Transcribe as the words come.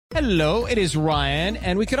Hello, it is Ryan,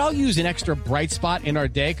 and we could all use an extra bright spot in our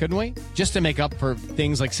day, couldn't we? Just to make up for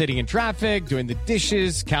things like sitting in traffic, doing the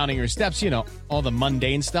dishes, counting your steps, all the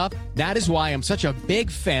mundane stuff. That is why I'm such a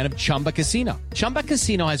big fan of Chumba Casino. Chumba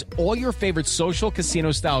Casino has all your favorite social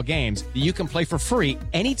casino-style games that you can play for free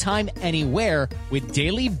anytime, anywhere with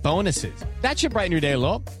daily bonuses. That should brighten your day a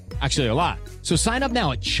little. Actually, a lot. So sign up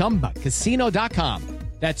now at ChumbaCasino.com.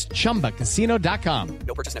 That's ChumbaCasino.com.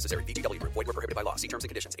 No purchase necessary. VGW Group. Void where prohibited by law. See terms and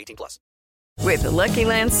conditions. 18+. With the Lucky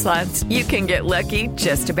Land Slots, you can get lucky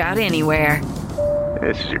just about anywhere.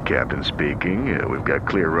 This is your captain speaking. We've got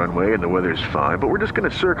clear runway and the weather's fine, but we're just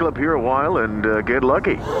going to circle up here a while and get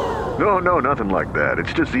lucky. No, nothing like that.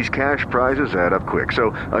 It's just these cash prizes add up quick.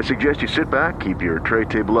 So I suggest you sit back, keep your tray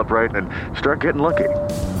table upright, and start getting lucky.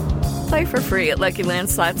 Play for free at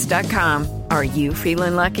LuckyLandSlots.com. Are you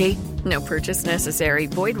feeling lucky? No purchase necessary.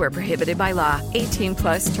 Void where prohibited by law.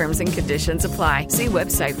 18+ terms and conditions apply. See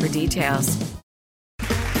website for details.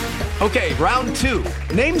 Okay, round two.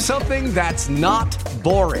 Name something that's not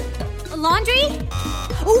boring. A laundry?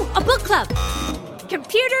 Ooh, a book club.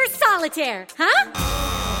 Computer solitaire, huh?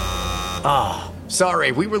 Ah,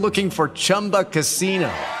 sorry, we were looking for Chumba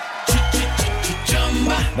Casino.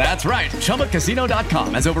 That's right.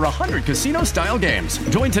 ChumbaCasino.com has over 100 casino-style games.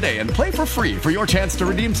 Join today and play for free for your chance to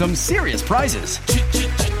redeem some serious prizes.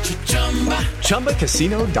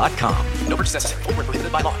 ChumbaCasino.com. No purchase necessary. Void where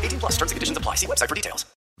prohibited by law. 18+. Terms and conditions apply. See website for details.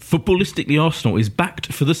 Footballistically Arsenal is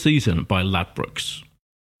backed for the season by Ladbrokes.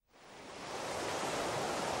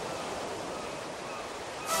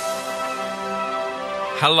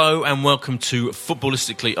 Hello and welcome to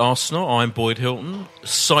Footballistically Arsenal. I'm Boyd Hilton.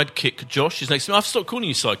 Sidekick Josh is next to me. I've stopped calling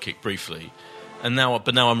you sidekick briefly, but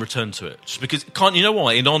now I'm returned to it. Just because, you know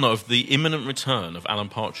why? In honour of the imminent return of Alan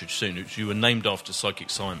Partridge soon, which you were named after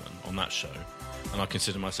Sidekick Simon on that show, and I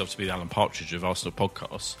consider myself to be the Alan Partridge of Arsenal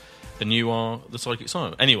podcasts, and you are the Sidekick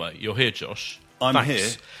Simon. Anyway, you're here, Josh. I'm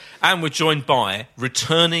here. And we're joined by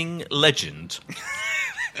returning legend...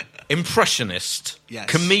 impressionist, yes.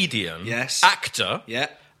 Comedian, yes. Actor, yeah.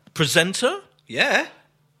 Presenter, yeah.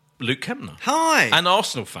 Luke Kempner. Hi. And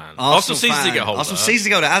Arsenal fan. Arsenal season ticket holder. Arsenal season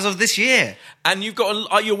ticket holder as of this year. And you've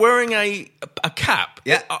got you're wearing a cap.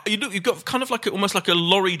 Yeah. You've got kind of almost like a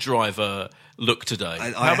lorry driver look today.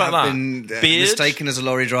 How about that? I have been mistaken as a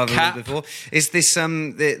lorry driver cap. before. Is this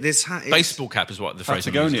this hat? Baseball cap is what the phrase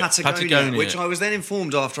is. Patagonia, which I was then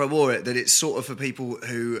informed after I wore it that it's sort of for people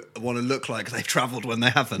who want to look like they've travelled when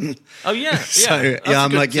they haven't. Oh yeah. So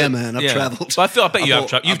I'm like, yeah, man, I've travelled. But I bet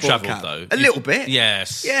you've travelled though. A little bit.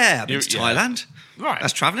 Yes. Yeah, I've been to Thailand. Right.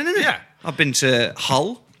 That's travelling, isn't it? Yeah. I've been to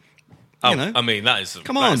Hull. I mean, that is...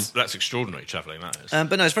 Come on. That's extraordinary travelling, that is.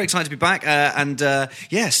 But no, it's very exciting to be back.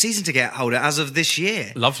 Season ticket holder as of this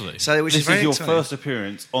year. Lovely. So, this is your first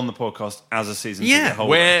appearance on the podcast as a season ticket holder.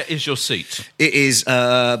 Where is your seat? It is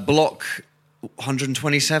block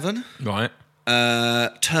 127. Right.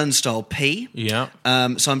 Turnstile P. Yeah.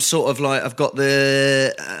 So I'm sort of like, I've got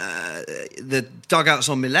the dugouts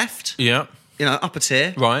on my left. Yeah. Upper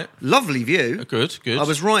tier. Right. Lovely view. Good. I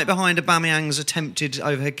was right behind Aubameyang's attempted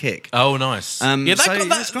overhead kick. Oh, nice.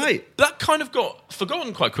 That's great. That kind of got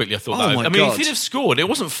forgotten quite quickly, I thought. Oh, my God. If he'd have scored, it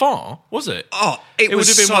wasn't far, was it? Oh, it would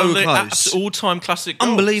have been so one of the all-time classic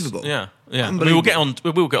goals. Unbelievable. Yeah. Unbelievable.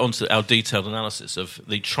 We will get on to our detailed analysis of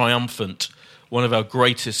the triumphant, one of our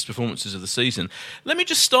greatest performances of the season. Let me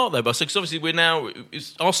just start though, because obviously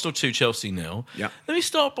it's Arsenal 2, Chelsea 0. Yeah. Let me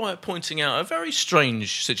start by pointing out a very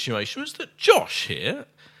strange situation was that Josh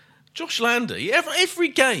Landy, every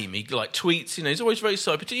game he tweets, he's always very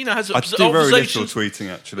excited, has I do very little tweeting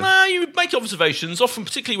actually. You make observations, often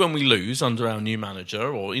particularly when we lose under our new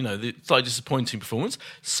manager or, the slightly disappointing performance.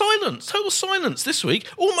 Silence, total silence this week,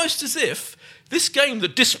 almost as if this game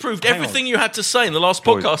that disproved everything you had to say in the last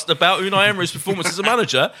podcast about Unai Emery's performance as a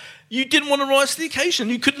manager, you didn't want to rise to the occasion.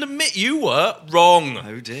 You couldn't admit you were wrong.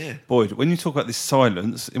 Oh dear. Boyd, when you talk about this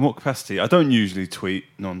silence, in what capacity? I don't usually tweet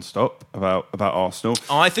non-stop about Arsenal.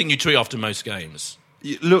 I think you tweet after most games.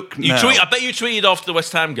 I bet you tweeted after the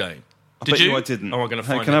West Ham game. Did you? I didn't. Oh, I'm going to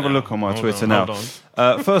find it. Can I have a look on my Twitter now?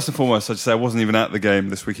 First and foremost, I'd say I wasn't even at the game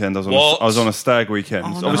this weekend. I was on a stag weekend.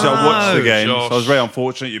 Oh, Obviously, I watched the game, Josh. so I was very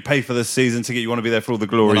unfortunate. You pay for the season ticket, you want to be there for all the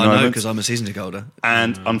glory moments. I know, because I'm a season ticket holder.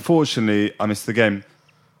 And unfortunately, I missed the game.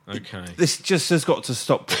 Okay. This just has got to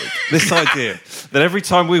stop. This idea that every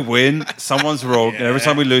time we win, someone's wrong, and every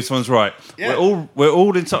time we lose, someone's right. Yeah. We're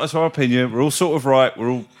all entitled to our opinion. We're all sort of right. We're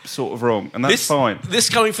all sort of wrong, and that's fine. This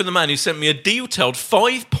coming from the man who sent me a detailed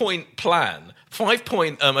 5-point plan.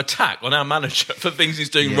 5-point attack on our manager for things he's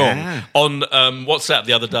doing wrong on WhatsApp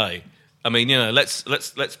the other day. I mean, let's.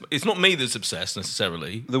 It's not me that's obsessed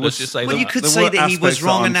necessarily. Let's just say Well, you could say that he was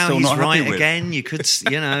wrong and now he's right again. You could,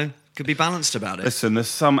 could be balanced about it. Listen, there's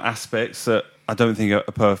some aspects that I don't think are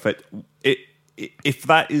perfect. If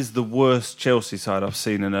that is the worst Chelsea side I've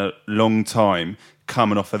seen in a long time,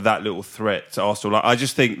 coming off of that little threat to Arsenal, I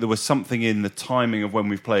just think there was something in the timing of when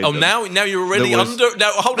we've played. Oh, now you're already under.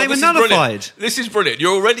 Now hold on, they were nullified. This is brilliant.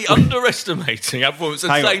 You're already underestimating our performance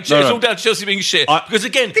and saying it's all down to Chelsea being shit. Because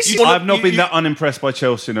again, I've not been that unimpressed by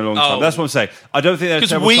Chelsea in a long time. That's what I'm saying. I don't think they're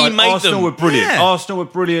terrible side. Arsenal were brilliant. Yeah. Arsenal were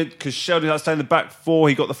brilliant because Sheldon had to stay in the back four.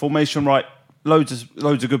 He got the formation right. Loads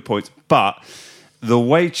of good points, but the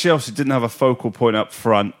way Chelsea didn't have a focal point up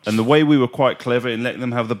front and the way we were quite clever in letting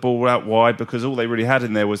them have the ball out wide because all they really had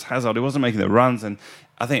in there was Hazard. He wasn't making the runs, and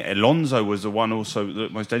I think Alonso was the one also the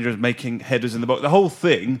most dangerous, making headers in the box. The whole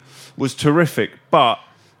thing was terrific, but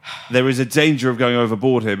there is a danger of going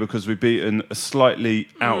overboard here because we've beaten a slightly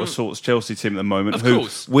out of sorts Chelsea team at the moment who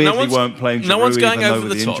weirdly weren't playing. No one's going over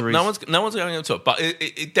the top. Injuries. No one's going over the top, but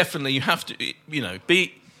it definitely you have to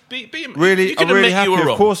be really. I'm really happy.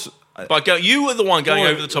 Of course. But you were the one going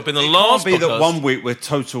over the top in the last podcast. It can't be that 1 week we're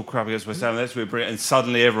total crap against West Ham, we're brilliant, and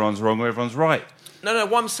suddenly everyone's wrong or everyone's right. No,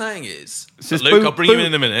 what I'm saying is... Luke, I'll bring you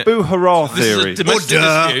in a minute. Boo-hurrah theory.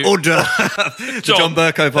 Order. John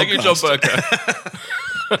Burko podcast. Thank you, John Burko.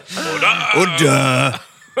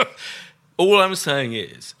 Order. All I'm saying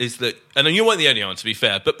is that... And you weren't the only one, to be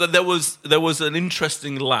fair, but there was an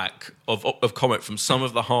interesting lack of comment from some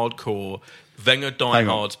of the hardcore... Wenger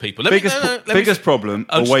diehards people. Biggest problem,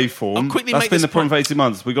 away form. That's been the problem for 18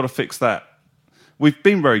 months. We've got to fix that. We've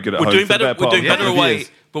been very good at home. We're doing better away,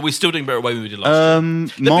 but we're still doing better away than we did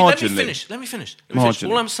last year. Marginally. Let me finish.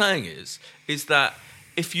 All I'm saying is that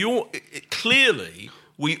if you're... Clearly,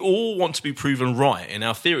 we all want to be proven right in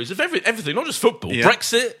our theories of everything, not just football. Yeah.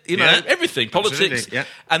 Brexit, everything, politics. Yeah.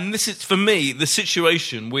 And this is, for me, the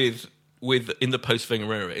situation with in the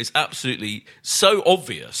post-Wenger era is absolutely so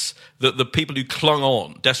obvious that the people who clung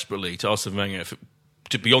on desperately to Arsene Wenger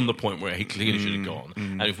to beyond the point where he clearly should have gone,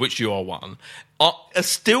 and of which you are one, are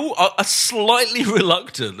slightly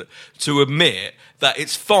reluctant to admit that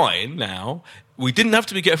it's fine now. We didn't have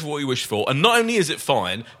to be careful what we wished for, and not only is it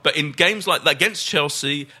fine, but in games like that against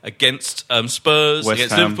Chelsea, against Spurs,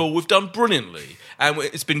 against Liverpool, we've done brilliantly. And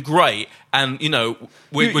it's been great, and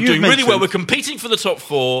we're doing really well. We're competing for the top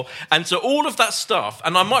four, and so all of that stuff.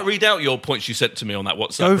 And I might read out your points you sent to me on that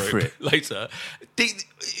WhatsApp group later. You're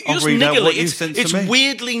just niggly. It's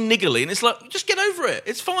weirdly niggly, and it's like just get over it.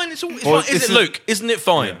 It's fine. It's fine. Luke? Isn't it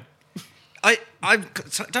fine? Yeah. I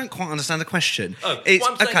don't quite understand the question.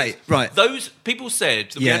 Okay, right. Those people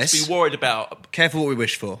said that we had to be worried about. Careful what we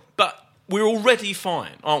wish for, but we're already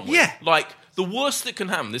fine, aren't we? Yeah, the worst that can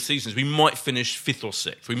happen this season is we might finish 5th or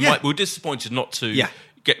 6th. We're disappointed not to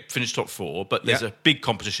finish top 4, but there's a big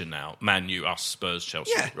competition now. Man U, us, Spurs,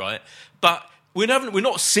 Chelsea, right? But we're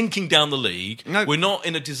not sinking down the league. No. We're not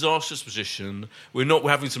in a disastrous position. We're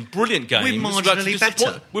having some brilliant games. We're marginally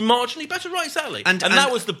better. We're marginally better, right, exactly. And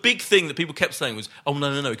that was the big thing that people kept saying was, oh,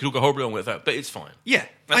 no, it could all go horribly wrong with that, but it's fine. Yeah.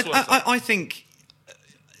 I think,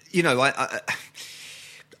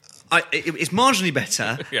 it's marginally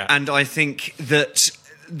better, and I think that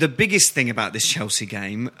the biggest thing about this Chelsea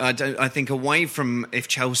game, I think away from if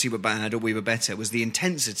Chelsea were bad or we were better, was the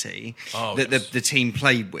intensity that the team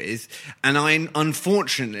played with. And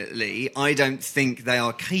unfortunately, I don't think they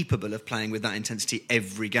are capable of playing with that intensity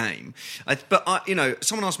every game.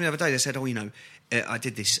 Someone asked me the other day, they said, I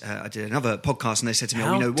did another podcast, and they said to me,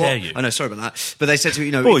 How dare you? I know, sorry about that. But they said to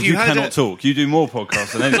me, Boy, you cannot talk. You do more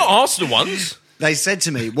podcasts than anyone. Not Arsenal ones. They said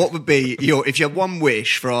to me, what would be if you had one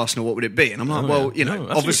wish for Arsenal, what would it be? And I'm like,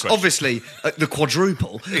 obviously the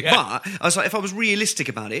quadruple. But I was like, if I was realistic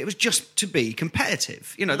about it, it was just to be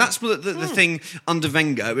competitive. That's the thing under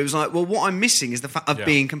Wenger. It was like, well, what I'm missing is the fact of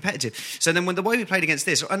being competitive. So then when the way we played against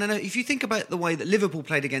this, and if you think about the way that Liverpool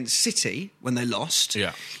played against City when they lost,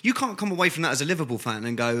 you can't come away from that as a Liverpool fan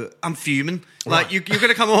and go, I'm fuming. Right. Like, you're going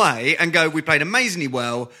to come away and go, we played amazingly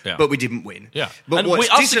well, but we didn't win. Yeah. But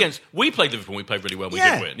we played Liverpool, we played really well, we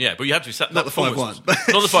did win. Yeah, but you had to be sat. Not the 5-1. Not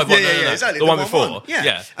the 5-1, no. Exactly. The one before.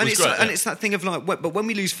 Yeah. And it's that thing of like, but when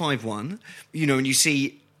we lose 5-1, and you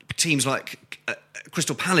see teams like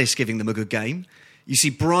Crystal Palace giving them a good game, you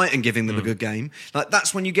see Brighton giving them a good game, like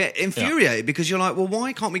that's when you get infuriated because you're like, well,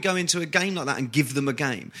 why can't we go into a game like that and give them a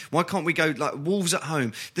game? Why can't we go like Wolves at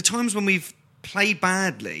home? The times when we've play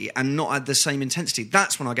badly and not at the same intensity,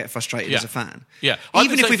 that's when I get frustrated as a fan. Yeah.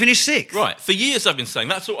 Even if we finish 6th. Right. For years I've been saying,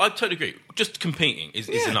 that's all, I totally agree. Just competing is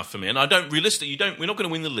enough for me. And I don't, realistically, we're not going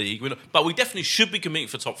to win the league, but we definitely should be competing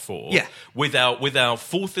for top 4 with our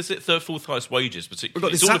third, fourth highest wages.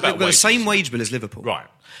 Particularly. We've got the same wage bill as Liverpool. Right.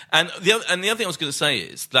 And the other thing I was going to say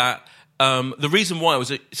is that the reason why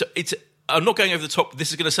I'm not going over the top.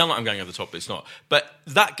 This is going to sound like I'm going over the top, but it's not. But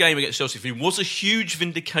that game against Chelsea for me was a huge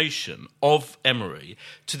vindication of Emery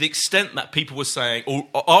to the extent that people were saying, or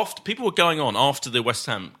after people were going on after the West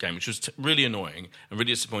Ham game, which was really annoying and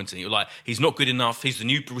really disappointing. You were like, he's not good enough. He's the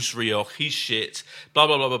new Bruce Rioch. He's shit. Blah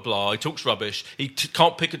blah blah blah blah. He talks rubbish. He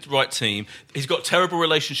can't pick the right team. He's got a terrible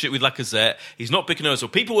relationship with Lacazette. He's not picking Ozil.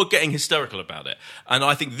 People were getting hysterical about it, and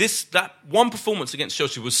I think that one performance against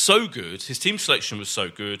Chelsea was so good. His team selection was so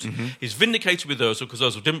good. Mm-hmm. He's vindicated with Ozil because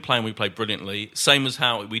Ozil didn't play and we played brilliantly. Same as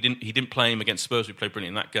how he didn't play him against Spurs. We played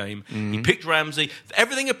brilliantly in that game. Mm-hmm. He picked Ramsey.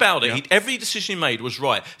 Everything about it, every decision he made was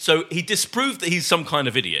right. So he disproved that he's some kind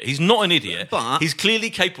of idiot. He's not an idiot, but he's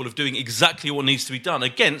clearly capable of doing exactly what needs to be done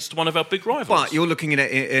against one of our big rivals. But you're looking at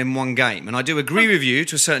it in one game, and I do agree with you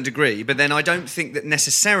to a certain degree, but then I don't think that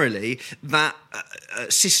necessarily that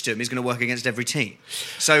system is going to work against every team.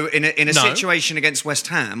 So in a situation against West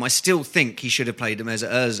Ham, I still think he should have played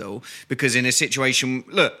Mesut Ozil, because in a situation,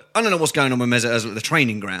 look, I don't know what's going on with Mesut Ozil at the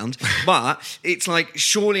training ground, but it's like,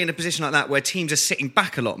 surely in a position like that where teams are sitting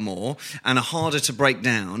back a lot more and are harder to break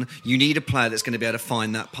down, you need a player that's going to be able to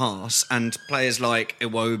find that pass, and players like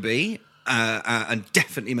Iwobi and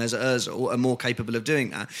definitely Mesut Ozil are more capable of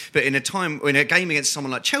doing that. But in a game against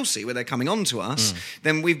someone like Chelsea, where they're coming on to us,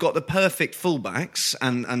 then we've got the perfect fullbacks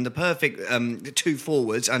and the perfect 2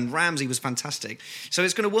 forwards, and Ramsey was fantastic. So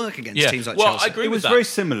it's going to work against teams like Chelsea. I agree with that. It was very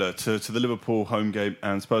similar to the Liverpool home game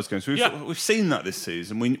and Spurs game. So we've seen that this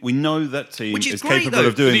season. We know that team is capable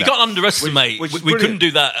of doing that. You can't underestimate. We couldn't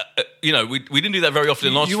do that. We didn't do that very often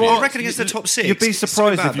in last year. I reckon against the top 6. You'd be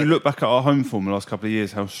surprised if you look back at our home form the last couple of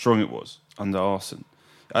years how strong it was under Arsene.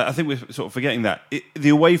 I think we're sort of forgetting that. The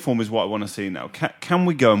away form is what I want to see now. Can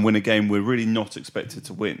we go and win a game we're really not expected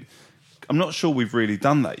to win? I'm not sure we've really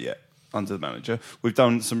done that yet under the manager. We've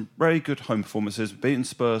done some very good home performances, beaten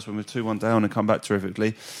Spurs when we're 2-1 down and come back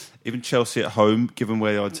terrifically. Even Chelsea at home, given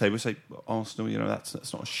where they are on the table, say Arsenal,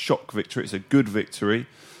 that's not a shock victory, it's a good victory.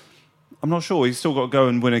 I'm not sure. He's still got to go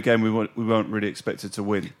and win a game we weren't really expected to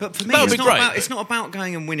win. But for me, it's not about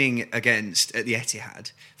going and winning against at the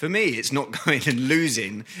Etihad. For me, it's not going and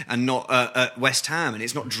losing and not at West Ham, and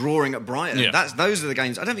it's not drawing at Brighton. Yeah. Those are the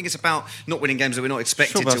games. I don't think it's about not winning games that we're not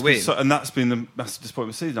expected to win. And that's been the disappointment of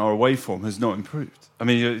the season. Our away form has not improved. I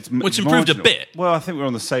mean, it's improved marginal. A bit. Well, I think we're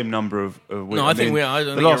on the same number of wins. No, I think we are. I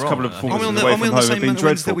don't think the last couple of performances away from home have been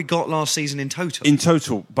dreadful. That we got last season in total.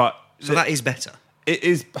 So that is better. It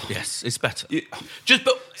is. Yes, it's better.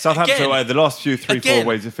 Southampton away, the last few 3-4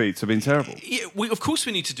 away defeats have been terrible. Yeah, of course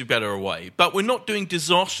we need to do better away, but we're not doing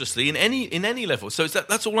disastrously in any level. So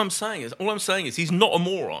that's all I'm saying. All I'm saying is he's not a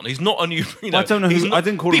moron. He's not a new. I don't know. I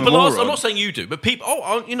didn't call him a moron. I'm not saying you do, but people.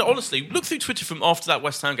 Honestly, look through Twitter from after that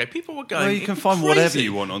West Ham game. People were going. Well, you can find whatever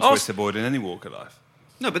you want on Twitter, Boyd, in any walk of life.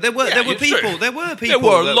 No, but there were people. There were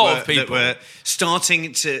a lot of people that were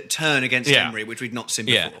starting to turn against Emery, which we'd not seen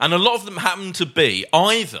before. Yeah, and a lot of them happened to be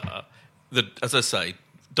either as I say,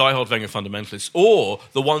 diehard Wenger fundamentalists, or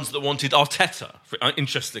the ones that wanted Arteta,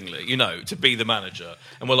 interestingly, to be the manager,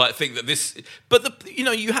 and were like, think that this. But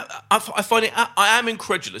I find it. I am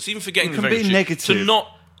incredulous, even forgetting the Wenger negative to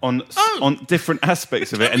not. On different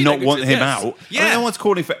aspects of it and not want him out. Yeah. I mean, no one's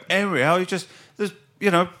calling for Emery out. There's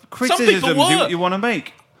criticisms you want to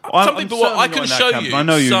make. Some people were. I can show you. I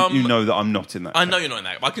know you know that I'm not in that. I know you're not in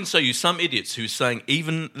that. I can show you some idiots who saying they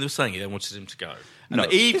wanted him to go. No,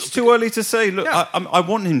 it's too early to say. Look, I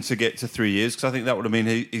want him to get to 3 years because I think that would have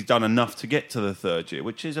mean he's done enough to get to the 3rd year,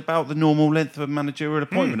 which is about the normal length of a managerial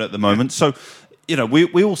appointment at the moment. So.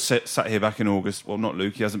 We all sat here back in August. Well, not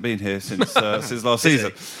Luke. He hasn't been here since last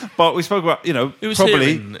season. But we spoke about,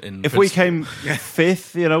 probably if we came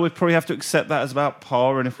 5th, we'd probably have to accept that as about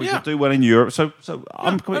par. And if we could do well in Europe, so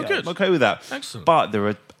I'm okay with that. Excellent. But there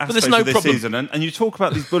are aspects of this season, and you talk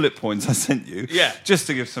about these bullet points I sent you. Just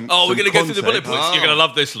to give some. Oh, we're going to go through the bullet points. Oh. You're going to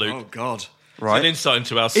love this, Luke. Oh God. Right. It's an insight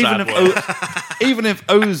into our sad world. Even if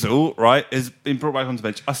Ozil, has been brought back onto the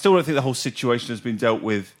bench, I still don't think the whole situation has been dealt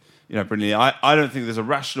with. Brilliantly. I don't think there's a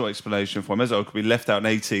rational explanation for him. Mesut could be left out in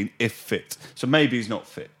 18 if fit. So maybe he's not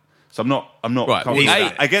fit. So I'm not right. comfortable with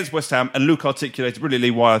that. Against West Ham, and Luke articulated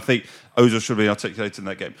brilliantly why I think Ozil should be articulated in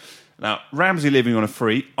that game. Now, Ramsey leaving on a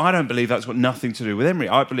free, I don't believe that's got nothing to do with Emery.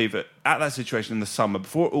 I believe that at that situation in the summer,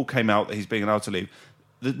 before it all came out that he's being allowed to leave,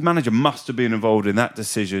 the manager must have been involved in that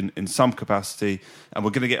decision in some capacity, and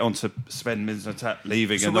we're going to get on to Sven Mislintat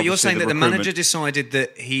leaving. So what you're saying that the manager decided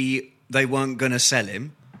that they weren't going to sell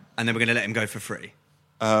him, and they were going to let him go for free?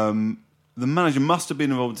 The manager must have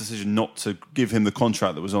been involved in the decision not to give him the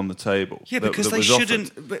contract that was on the table. Yeah, because they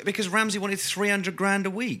shouldn't. Because Ramsey wanted $300,000 a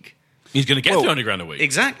week. He's going to get $300,000 a week.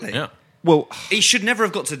 Exactly. Yeah. Well, he should never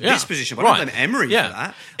have got to this position. But I don't blame Emery for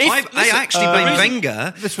that. I actually blame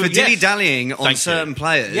Wenger for dilly-dallying on certain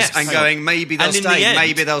players and going, maybe they'll stay,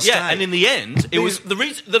 maybe they'll stay. And in the end, it was the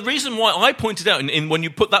reason why I pointed out in when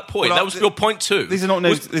you put that point, that was your point too. These are not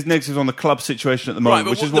negatives on the club situation at the moment,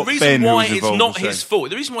 which is what Ben, who was involved, it's not his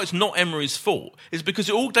fault. The reason why it's not Emery's fault is because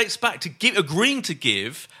it all dates back to agreeing to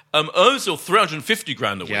give Ozil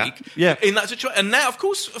 $350,000 a week. Yeah. In that situation, and now, of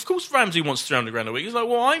course, Ramsey wants $300,000 a week. He's like,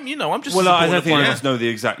 well, I'm just. Well, I don't think any of us know the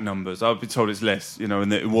exact numbers. I've been told it's less,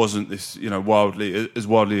 and that it wasn't this,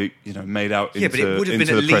 wildly made out into, but it would have been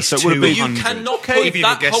at least press. So you cannot put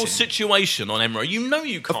that whole situation on Emery. You know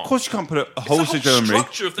you can't. Of course, you can't put a whole situation on Emery.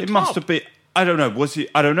 Structure of the club. Must have been. I don't know.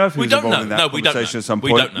 I don't know if he was involved in that conversation at some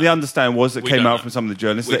point. The understanding was that came out from some of the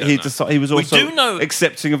journalists that he was also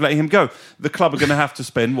accepting of letting him go. The club are going to have to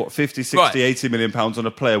spend 50, 60, 80 million pounds on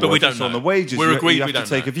a player. But we don't know. On the wages. We're agreed. You have to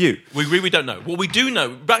take a view. We agree. We don't know. What we do know.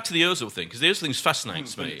 Back to the Ozil thing, because the Ozil thing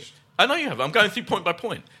fascinates me. I know you have. I'm going through point by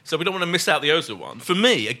point, so we don't want to miss out the Ozil one. For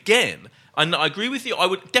me, again. And I agree with you. I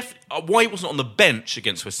would why he wasn't on the bench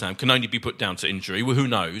against West Ham can only be put down to injury. Well, who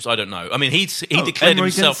knows? I don't know. I mean, he declared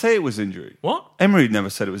Emery himself. Didn't say it was injury. What? Emery never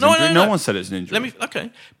said it was injury. No one said it was an injury.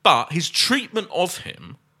 Okay, but his treatment of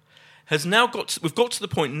him has now we've got to the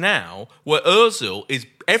point now where Ozil is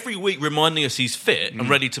every week reminding us he's fit and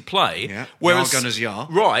ready to play. Yeah. Whereas, Yar Gunners Yar.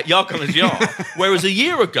 Right, Yar Gunners Yar. Whereas a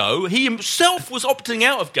year ago, he himself was opting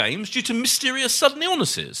out of games due to mysterious sudden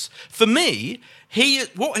illnesses. For me,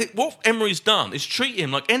 what Emery's done is treat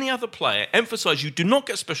him like any other player, emphasise you do not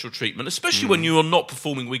get special treatment, especially when you are not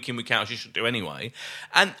performing week in, week out, as you should do anyway.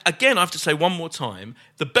 And again, I have to say one more time,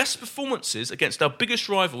 the best performances against our biggest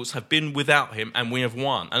rivals have been without him, and we have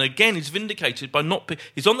won. And again, he's vindicated by not...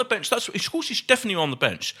 He's on the bench. Of course, he's definitely on the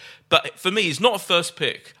bench. But for me, he's not a first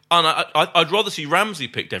pick. And I'd rather see Ramsey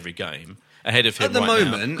picked every game ahead of him at the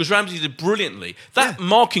moment, because Ramsey did brilliantly. That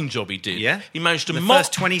marking job he did, he managed to mark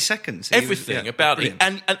first 20 seconds, everything about it,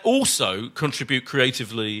 and also contribute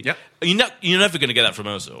creatively. Yeah. You're never going to get that from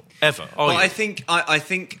Ozil ever. Well, I think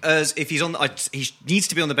as if he's on, he needs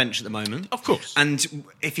to be on the bench at the moment, of course. And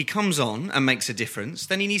if he comes on and makes a difference,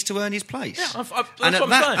 then he needs to earn his place. Yeah, that's what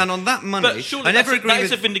I'm saying. And on that money, but surely I never agree. That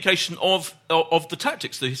is a vindication of the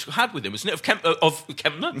tactics that he's had with him, isn't it? Of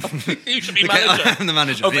Kempner, he should be manager. I'm the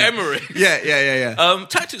manager of Emery. Yeah.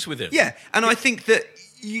 Tactics with him. Yeah, and I think that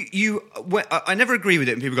I never agree with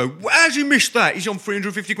it, and people go, "How's he missed that? He's on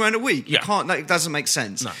 $350,000 a week." Yeah. You can't. That doesn't make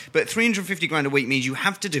sense. No. But $350,000 a week means you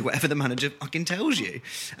have to do whatever the manager fucking tells you.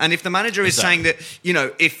 And if the manager is saying that,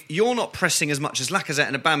 if you're not pressing as much as Lacazette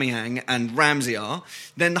and Aubameyang and Ramsey are,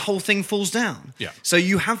 then the whole thing falls down. Yeah. So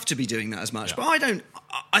you have to be doing that as much. Yeah. But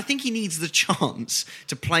I think he needs the chance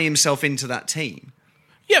to play himself into that team.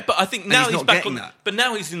 Yeah, but I think now he's back on that. But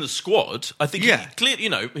now he's in the squad. I think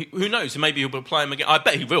who knows? Maybe he'll play him again. I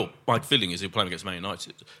bet he will. My feeling is he'll play him against Man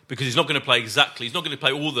United because he's not going to play exactly. He's not going to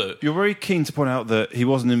play all the. You're very keen to point out that he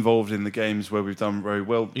wasn't involved in the games where we've done very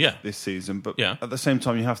well this season. But at the same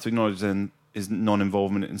time, you have to acknowledge then his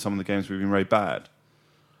non-involvement in some of the games we've been very bad.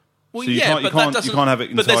 Well, so you can't have it entirely one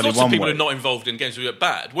way. But there's lots of people who are not involved in games who are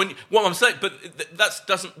bad. What I'm saying, but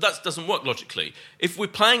that doesn't work logically. If we're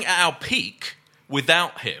playing at our peak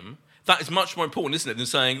without him, that is much more important, isn't it, than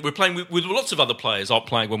saying we're playing with lots of other players aren't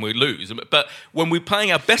playing when we lose. But when we're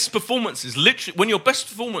playing our best performances, literally, when your best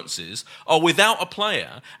performances are without a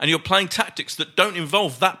player and you're playing tactics that don't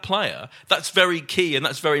involve that player, that's very key and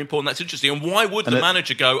that's very important. That's interesting. And why would the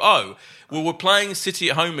manager go, we're playing City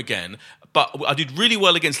at home again, but I did really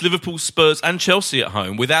well against Liverpool, Spurs and Chelsea at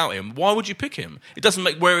home without him. Why would you pick him? It doesn't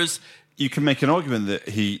make... Whereas... You can make an argument that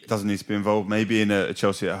he doesn't need to be involved maybe in a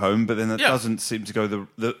Chelsea at home, but then that doesn't seem to go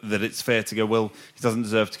that it's fair to go, well, he doesn't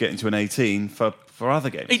deserve to get into an 18 for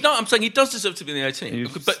other games. I'm saying he does deserve to be in the 18,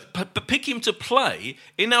 but pick him to play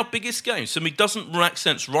in our biggest games. To me, doesn't make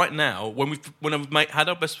sense right now when we've had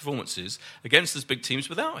our best performances against those big teams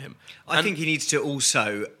without him. I think he needs to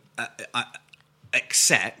also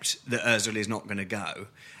accept that Ozil is not going to go,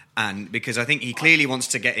 and because I think he clearly wants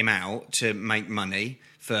to get him out to make money.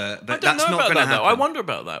 But that's not going to happen. I wonder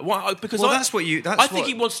about that. Why? Because that's what you. That's I think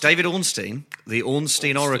he wants. David Ornstein, the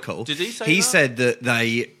Ornstein Oracle. Did he say He that? said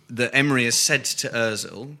that Emery has said to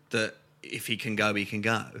Ozil that if he can go, he can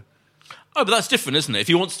go. Oh, but that's different, isn't it? If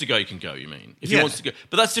he wants to go, he can go. You mean? If he wants to go,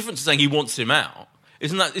 but that's different to saying he wants him out.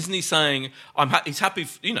 Isn't he saying he's happy?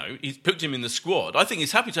 He's put him in the squad. I think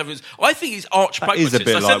he's happy to have his. I think he's arch pragmatist. Is a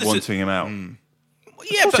bit like wanting him out.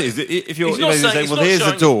 Yeah, but if you're saying, well, here's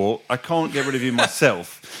the door. I can't get rid of you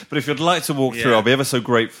myself. But if you'd like to walk through, I'll be ever so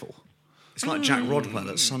grateful. It's like Jack Rodwell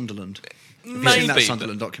at Sunderland. Have you Maybe, seen that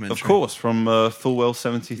Sunderland documentary? Of course, from Fulwell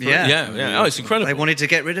 73. Yeah. Oh, it's incredible. They wanted to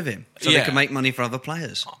get rid of him so they could make money for other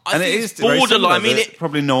players. I think it's borderline.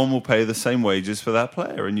 Probably no one will pay the same wages for that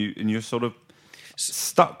player, and you're sort of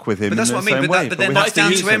stuck with him. But that's in what the I mean. same way. But then that's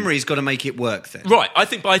down to Emery. He's got to make it work. Then, right? I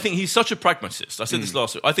think he's such a pragmatist. I said this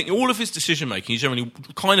last week. I think all of his decision making is generally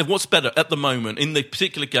kind of what's better at the moment in the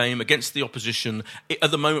particular game against the opposition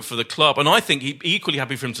at the moment for the club. And I think he'd be equally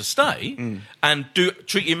happy for him to stay and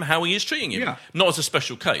treat him how he is treating him, not as a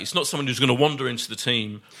special case, not someone who's going to wander into the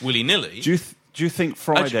team willy nilly. Do you think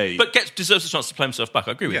Friday... But deserves a chance to play himself back.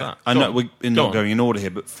 I agree with that. I know we're not going in order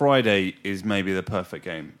here, but Friday is maybe the perfect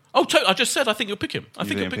game. Oh, I just said I think you'll pick him. I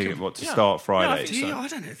think you'll pick him. What, to start Friday? Yeah, I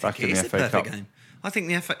think so. I don't think it is the perfect game. I think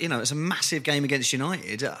the FA, it's a massive game against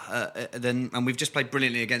United, and we've just played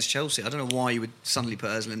brilliantly against Chelsea. I don't know why you would suddenly put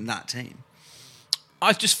Ozil in that team.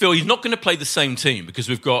 I just feel he's not going to play the same team because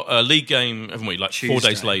we've got a league game, haven't we? Like Tuesday. 4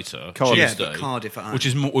 days later, Cardiff. Tuesday, Cardiff at home. which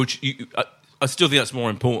is more. I still think that's more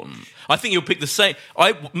important. I think he'll pick the same.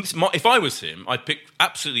 If I was him, I'd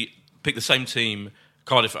absolutely pick the same team.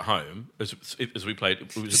 Cardiff at home as we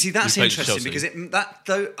played. See, that's interesting because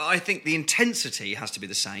I think the intensity has to be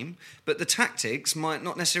the same, but the tactics might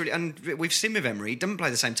not necessarily. And we've seen with Emery, he doesn't play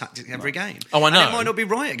the same tactics every game. Oh, I know. And it might not be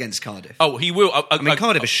right against Cardiff. Oh, he will. I mean,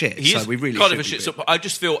 Cardiff are shit. We really Cardiff are shit. So I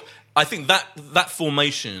just feel. I think that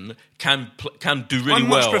formation can do really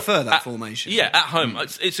well. I much prefer that formation. Yeah, at home.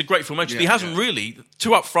 It's a great formation. He hasn't really,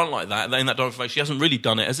 two up front like that, in that formation, he hasn't really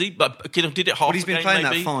done it, has he? But did it half he's been game, playing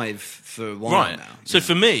maybe? that 5 for a while now. So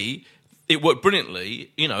for me, it worked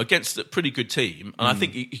brilliantly, against a pretty good team. And I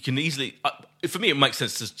think he can easily... for me, it makes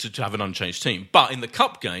sense to have an unchanged team. But in the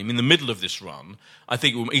cup game, in the middle of this run, I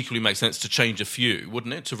think it would equally make sense to change a few,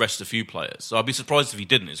 wouldn't it? To rest a few players. So I'd be surprised if he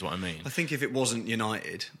didn't, is what I mean. I think if it wasn't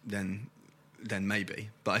United, then maybe.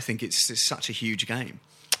 But I think it's such a huge game.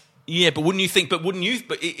 Yeah, but wouldn't you think? But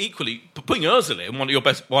equally, putting Ozil in one of your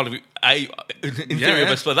best, in theory, your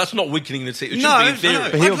best player, that's not weakening the team. It shouldn't be in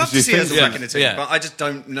theory. No. I'd love to see Ozil back in the team, but I just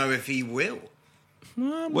don't know if he will.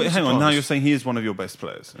 Wait, hang on. Now you're saying he is one of your best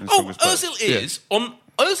players. Ozil is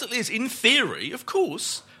Ozil is in theory, of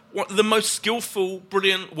course, the most skillful,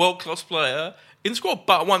 brilliant, world-class player in the squad.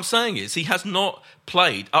 But what I'm saying is he has not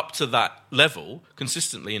played up to that level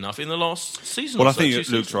consistently enough in the last season. Well, I think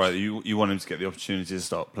Luke's right. You want him to get the opportunity to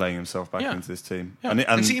start playing himself back into this team, and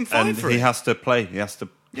he has to play. He has to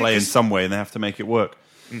play in some way, and they have to make it work.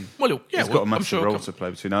 Well, he's got a massive role to play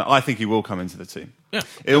between. Now, I think he will come into the team. Yeah,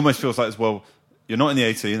 it almost feels like as well. You're not in the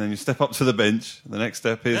 18, then you step up to the bench. The next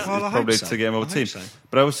step is probably to get him on the team. So.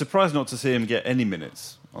 But I was surprised not to see him get any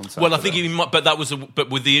minutes on Saturday. Well, I think he might, but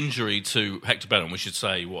with the injury to Hector Bellerin, we should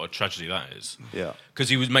say what a tragedy that is. Yeah, because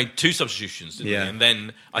he made 2 substitutions, didn't he? And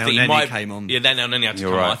then I think he might came on. Yeah, then El Neni had to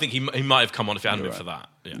come on. I think he might have come on if it hadn't been for that.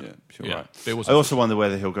 You're right. I also wonder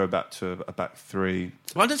whether he'll go back to a back 3.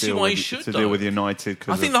 Well, I don't see why he should to deal with United.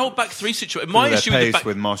 I think the whole back 3 situation. My issue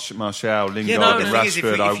with Martial, Lingard, and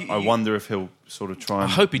Rashford. I wonder if he'll sort of try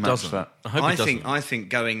and. I hope he doesn't. That. I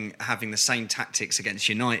think having the same tactics against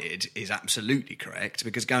United is absolutely correct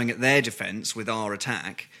because going at their defence with our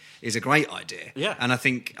attack is a great idea. Yeah. And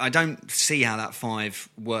I don't see how that 5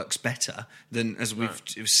 works better than as we've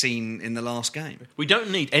seen in the last game. We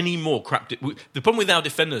don't need any more crap. The problem with our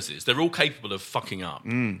defenders is they're all capable of fucking up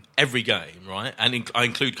every game, right? And I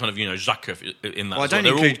include kind of, Xhaka in that. Well, I don't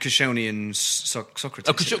include Koscielny and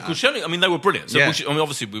Socrates. Koscielny, I mean, they were brilliant. So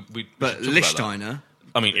obviously we but Lichtsteiner...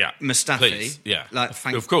 Mustafi,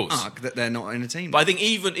 of course, that they're not in a team. But I think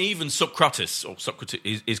even Socrates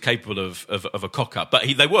is capable of a cock up. But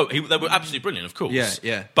they were absolutely brilliant, of course.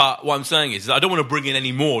 Yeah. But what I'm saying is, I don't want to bring in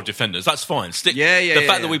any more defenders. That's fine. The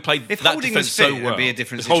fact that we played if that Holding defense was fit, so well, it'd be a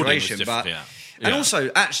different situation. And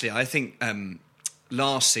also, actually, I think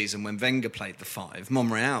last season when Wenger played the 5,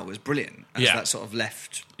 Monreal was brilliant as that sort of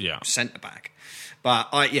left centre back. But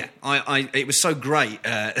it was so great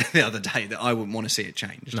the other day that I wouldn't want to see it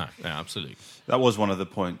changed. No, absolutely. That was one of the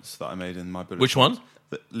points that I made in my bullet. Which one?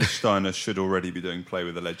 That Lichtsteiner should already be doing play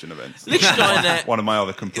with the legend events. Lichtsteiner, one of my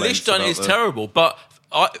other complaints. Lichtsteiner is terrible, but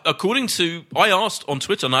according to... I asked on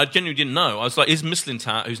Twitter, and I genuinely didn't know. I was like, is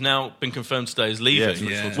Mislintat, who's now been confirmed today as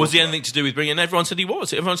leaving, was he anything to do with bringing... And everyone said he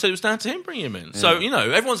was. Everyone said it was down to him bringing him in. Yeah. So,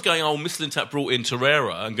 everyone's going, Mislintat brought in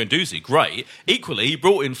Torreira and Guendouzi. Great. Equally, he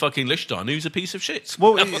brought in fucking Lichtsteiner, who's a piece of shit.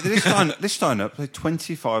 Well, Lichtsteiner played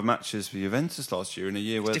 25 matches for Juventus last year in a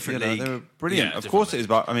year where they were brilliant. Of course it is,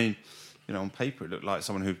 but I mean... on paper, it looked like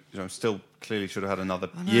someone who still clearly should have had another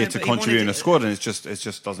year to contribute in a squad, and it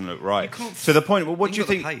just doesn't look right. To the point, well, what do you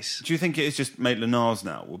think? Do you think it is just Maitland-Niles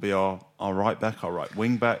now will be our right back, our right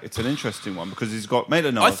wing back? It's an interesting one because he's got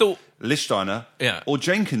Maitland-Niles, Lichtsteiner, or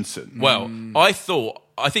Jenkinson. Well,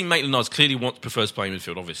 I think Maitland-Niles clearly prefers playing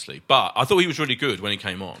midfield, obviously, but I thought he was really good when he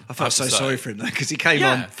came on. I felt so sorry for him though because he came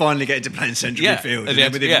on finally getting to play in central midfield, and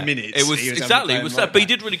then within minutes it was that. But he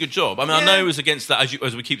did a really good job. I mean, I know it was against that,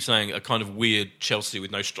 as we keep saying, a kind of weird Chelsea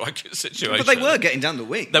with no striker situation. But they were getting down the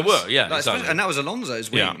wing. They were, exactly. And that was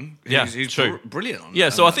Alonso's wing. He's true, brilliant on. Yeah,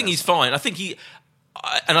 so I think he's fine. I think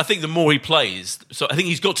the more he plays, so I think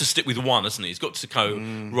he's got to stick with one, hasn't he? He's got to go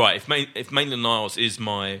right. If Maitland-Niles is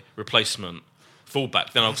my replacement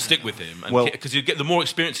fullback, then I'll stick with him. Because you get the more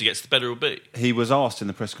experience he gets, the better it'll be. He was asked in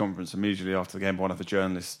the press conference immediately after the game by one of the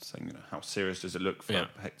journalists saying, how serious does it look for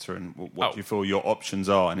Hector and what do you feel your options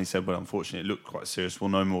are? And he said, well, unfortunately, it looked quite serious. We'll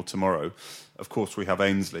know more tomorrow. Of course, we have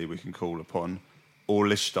Ainsley we can call upon, or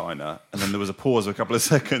Lichtsteiner. And then there was a pause of a couple of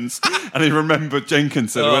seconds, and he remembered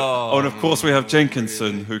Jenkinson. And of course, we have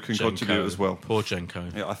Jenkinson who can contribute as well. Poor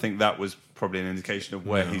Jenko. Yeah, I think that was probably an indication of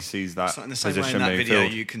where he sees that in the same way in that video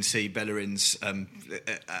you can see Bellerin's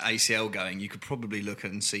ACL going, you could probably look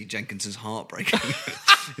and see Jenkinson's heart breaking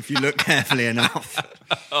if you look carefully enough.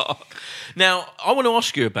 Now, I want to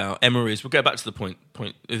ask you about Emery's. We'll go back to the point.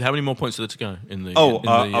 How many more points are there to go in the?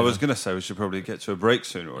 I was going to say we should probably get to a break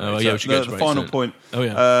sooner. We should get to the final point.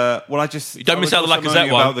 I just don't miss out the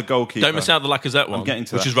Lacazette one. About the goalkeeper. Don't miss out the Lacazette one. I'm getting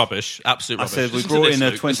to which is rubbish. Absolute rubbish. I said we brought in a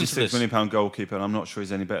 £26 million goalkeeper, and I'm not sure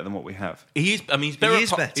he's any better than what we have. He's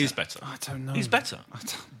better. He's better. I don't know. He's better.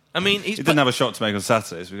 He didn't have a shot to make on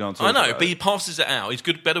Saturday, so we can't talk about it. But he passes it out. He's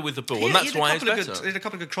better with the ball, and that's why he's better. He had a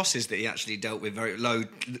couple of good crosses that he actually dealt with very low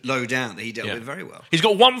down. That he dealt with very well. He's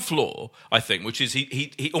got one flaw, I think, which is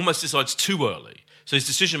he almost decides too early. So his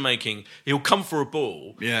decision making, he'll come for a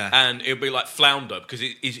ball, and it'll be like flounder because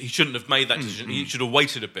he shouldn't have made that decision. He should have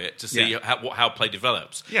waited a bit to see how play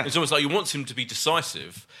develops. Yeah. It's almost like you want him to be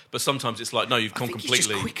decisive, but sometimes it's like no, you've gone completely. He's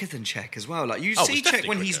just quicker than Cech as well. Like you see Cech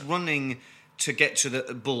when he's running to get to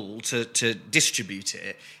the ball to distribute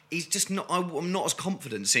it. He's just not. I'm not as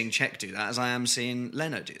confident seeing Cech do that as I am seeing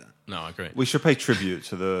Leno do that. No, I agree. We should pay tribute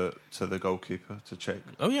to the goalkeeper, to Cech.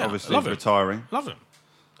 Oh yeah, obviously retiring. Love him.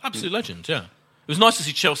 Absolute legend. Yeah. It was nice to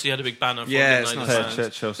see Chelsea had a big banner. It's nice.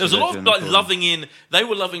 There was a lot of loving in. They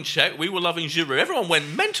were loving Cech. We were loving Giroud. Everyone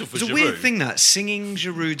went mental for Giroud. It's a weird thing that singing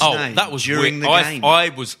Giroud's name. That was during weird. the game. I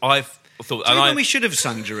thought. Do you know when we should have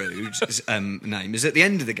sung Giroud's name? Is at the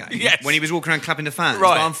end of the game when he was walking around clapping the fans.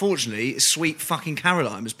 Right. But unfortunately, Sweet fucking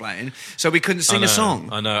Caroline was playing, so we couldn't sing a song.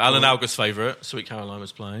 I know. Alan Alga's favourite, Sweet Caroline,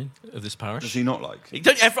 was playing of this parish. Does he not like?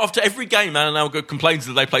 After every game, Alan Alga complains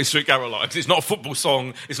that they play Sweet Caroline because it's not a football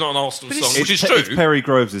song. It's not an Arsenal song, which is true. It's Perry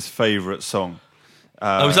Groves' favourite song.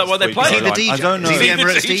 Is that why they play? Is he the DJ? I don't know. Is he the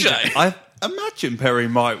Emirates DJ? I imagine Perry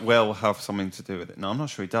might well have something to do with it. No, I'm not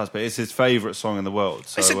sure he does, but it's his favourite song in the world.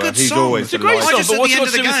 So, it's a good he's song. Always it's a great song, but what's it got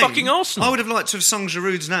to do with fucking Arsenal? I would have liked to have sung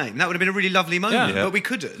Giroud's name. That would have been a really lovely moment, but we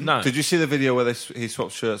couldn't. No. Did you see the video where he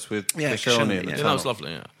swapped shirts with Koscielny? That was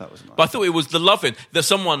lovely, That was nice. But I thought it was the loving. There's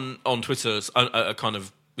someone on Twitter, a kind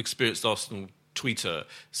of experienced Arsenal tweeter,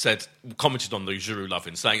 commented on the Giroud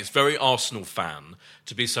loving, saying it's very Arsenal fan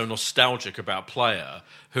to be so nostalgic about a player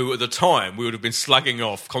who at the time we would have been slagging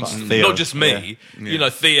off constantly. Not just me,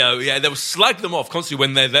 Theo. Yeah, they would slag them off constantly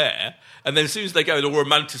when they're there. And then as soon as they go, they'll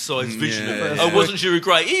romanticise vision of, wasn't Giroud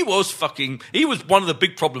great? He was one of the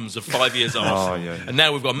big problems of 5 years Arsenal. And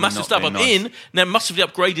now we've got a massive step up now massively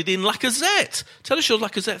upgraded in Lacazette. Tell us your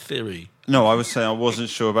Lacazette theory. No, I was saying I wasn't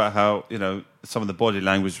sure about how, some of the body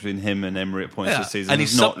language between him and Emery at points this season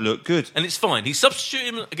has not looked good. And it's fine. He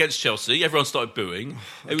substituted him against Chelsea. Everyone started booing.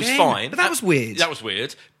 It was fine. But that was weird. That was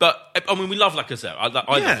weird. But, I mean, we love Lacazette. I love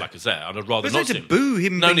Lacazette. I'd rather not to boo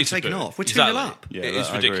him being taken off. We're 2-0 up. Yeah,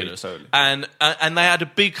 it's ridiculous. Totally. And they had a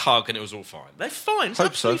big hug and it was all fine. They're fine. It's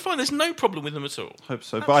absolutely fine. There's no problem with them at all. Hope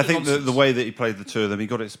so. But I think the way that he played the two of them, he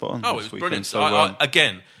got it spot on. Oh, it was brilliant. So,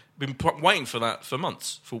 again, been waiting for that for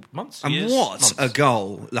months. And years, what a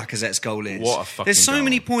goal Lacazette's goal is. What a fucking There's so goal.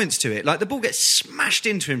 many points to it. Like, the ball gets smashed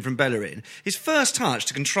into him from Bellerin. His first touch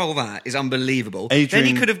to control that is unbelievable. Then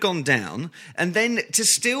he could have gone down. And then to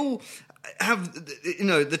still have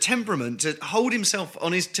the temperament to hold himself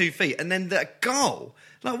on his 2 feet, and then that goal.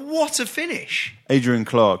 Like, what a finish. Adrian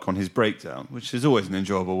Clark, on his breakdown, which is always an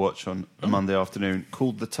enjoyable watch on a Monday afternoon,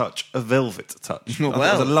 called the touch a velvet touch. Well,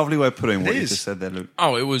 that was a lovely way of putting what you just said there, Luke.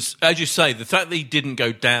 Oh, it was, as you say, the fact that he didn't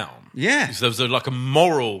go down. Yeah. There was like a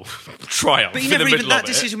moral triumph. But that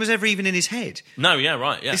decision was ever even in his head. No, yeah,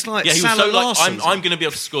 right. Yeah. It's like he was Salah so last season. I'm going to be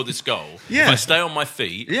able to score this goal. Yeah. If I stay on my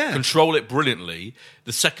feet, control it brilliantly.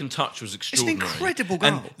 The second touch was extraordinary. It's an incredible goal.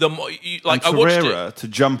 And Torreira to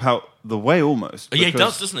jump out the way almost. Yeah, he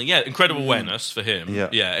does, doesn't he? Yeah, incredible awareness for him.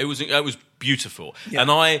 Yeah, it was beautiful. Yeah.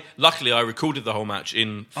 And luckily I recorded the whole match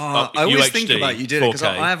in I always UHD, think about you doing it because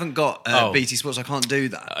I haven't got BT Sports. I can't do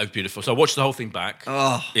that. Oh, beautiful. So I watched the whole thing back.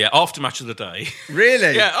 Oh. Yeah, after match of the day.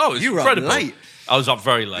 Really? Yeah. Oh, it was incredible. Up late. I was up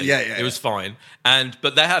very late. Yeah. It was fine.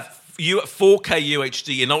 But they have 4K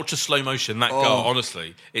UHD in ultra slow motion. That goal,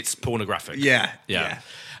 honestly, it's pornographic. Yeah.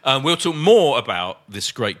 We'll talk more about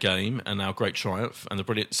this great game and our great triumph and the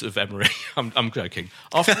brilliance of Emery. I'm joking.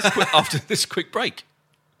 After this quick break.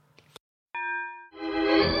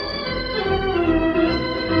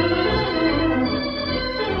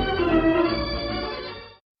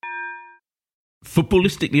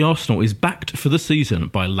 Footballistically Arsenal is backed for the season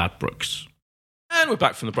by Ladbrokes. And we're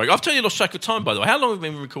back from the break. I've totally lost track of time, by the way. How long have we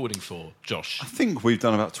been recording for, Josh? I think we've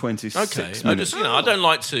done about 26 minutes. I don't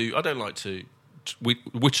like to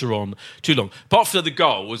witter on too long. Apart from the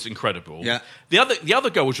goal was incredible. Yeah. The other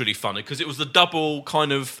goal was really funny because it was the double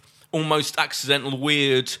kind of almost accidental,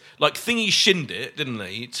 weird, like thingy shinned it, didn't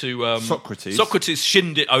he? To Socrates. Socrates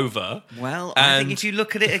shinned it over. Well, I think if you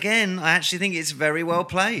look at it again, I actually think it's very well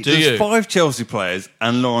played. There's 5 Chelsea players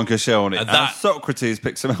and Laurent Cachel on it, and Socrates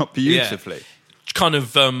picks them up beautifully. Yeah. Kind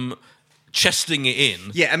of chesting it in.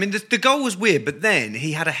 Yeah, I mean, the goal was weird, but then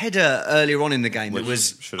he had a header earlier on in the game that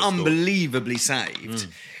was unbelievably saved,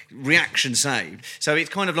 reaction saved. So it's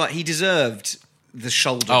kind of like he deserved the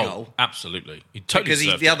shoulder goal. Absolutely. He totally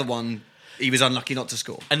because the other one, he was unlucky not to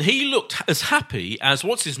score. And he looked as happy as,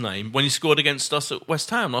 what's his name, when he scored against us at West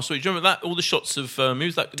Ham last week. Do you remember that? All the shots of, who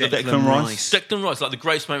was that? Declan Rice. Declan Rice, like the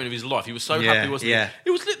greatest moment of his life. He was so happy, wasn't he?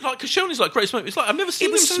 It was like Koscielny's like greatest moment. It's like, I've never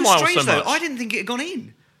seen him smile strange, so much. Though. I didn't think it had gone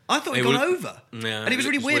in. I thought it had gone over. Yeah, and it was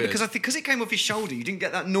really weird because I think because it came off his shoulder, you didn't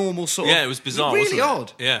get that normal sort of... Yeah, it was bizarre, really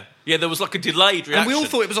odd. Yeah, there was like a delayed reaction. And we all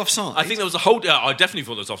thought it was offside. I think there was a whole... I definitely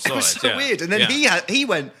thought it was offside. It was so weird. And then he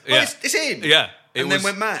went, it's in. Yeah. Then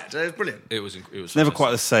went mad. It was brilliant. It was never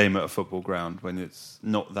quite the same at a football ground when it's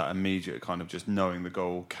not that immediate, kind of just knowing the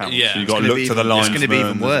goal counts. Yeah. So you've got to look to the linesman. It's going to be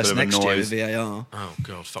even worse next year with VAR. Oh,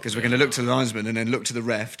 God. Because we're going to look to the linesman and then look to the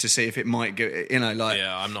ref to see if it might go, like...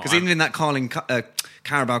 Yeah, I'm not... Because even in that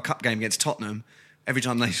Carabao Cup game against Tottenham... Every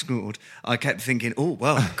time they scored, I kept thinking, "Oh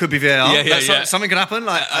well, could be VAR. Something could happen."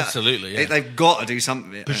 Like absolutely, yeah. They've got to do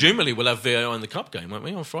something. Presumably, we'll have VAR in the cup game, won't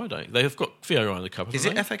we, on Friday? They have got VAR in the cup. Is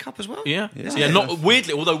it FA Cup as well? Yeah. Not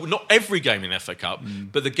weirdly, although not every game in FA Cup,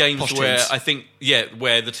 but the games where I think,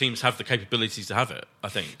 where the teams have the capabilities to have it. I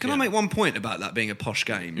think. Can I make one point about that being a posh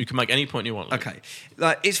game? You can make any point you want. Okay,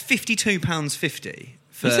 like it's £52.50.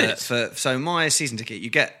 So my season ticket,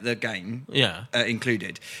 you get the game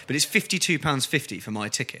included, but it's £52.50 for my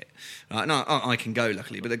ticket. Right? No, I can go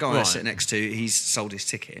luckily, but the guy I sit next to, he's sold his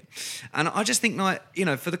ticket, and I just think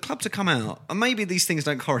for the club to come out, and maybe these things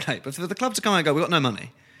don't correlate, but for the club to come out and go, we've got no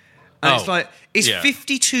money, and it's like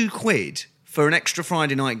 £52 for an extra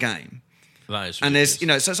Friday night game. That is ridiculous.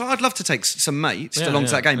 And there's so I'd love to take some mates along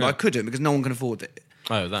to that game, but I couldn't because no one can afford it.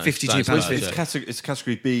 Oh, that's £52.50. It's a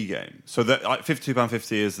category B game. So that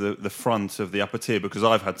 £52.50 is the front of the upper tier because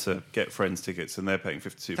I've had to get friends tickets and they're paying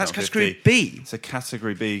 £52.50. That's category B. It's a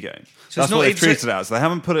category B game. So that's what they've treated it as. They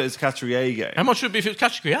haven't put it as category A game. How much would it be if it was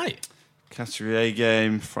category A? Category A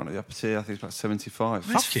game, front of the upper tier, I think it's about 75.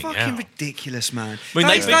 That's fucking ridiculous, man.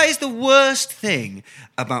 That is the worst thing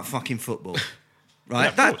about fucking football.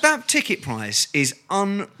 Right, that ticket price is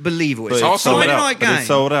unbelievable. It's a Friday night game. It's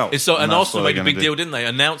sold out. And Arsenal made a big deal, didn't they?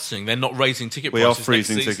 Announcing they're not raising ticket prices. We are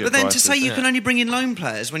freezing ticket prices. But then to say you can only bring in loan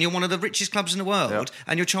players when you're one of the richest clubs in the world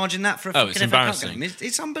and you're charging that for a fucking FA Cup game,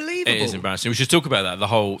 it's unbelievable. It is embarrassing. We should talk about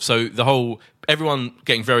that. Everyone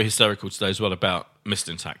getting very hysterical today as well about Mr.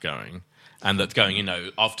 Intact going. And that going,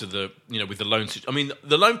 after the, with the loan. I mean,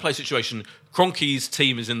 the loan play situation. Kroenke's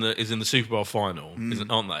team is in the Super Bowl final,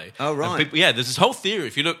 aren't they? Oh right. People, there's this whole theory.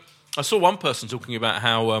 If you look, I saw one person talking about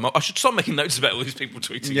how I should start making notes about all these people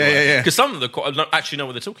tweeting. Yeah. Because some of them actually know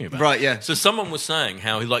what they're talking about. Right. Yeah. So someone was saying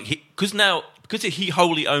how because he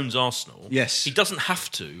wholly owns Arsenal. Yes. He doesn't have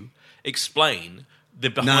to explain the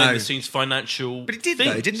behind-the-scenes financial. But it did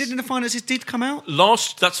things. though. Didn't the finances come out?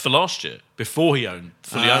 That's for last year before he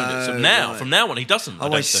fully owned it. So now, from now on, he doesn't.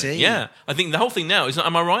 I see. Yeah, I think the whole thing now is.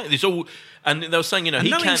 Am I right? It's all. And they were saying, he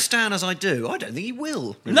knowing Stan as I do, I don't think he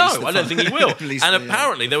will. No, I don't think he will. And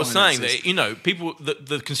apparently, they were saying that people.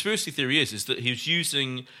 The conspiracy theory is that he was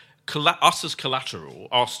using us as collateral,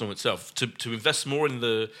 Arsenal itself, to invest more in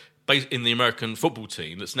the American football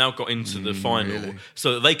team that's now got into the final,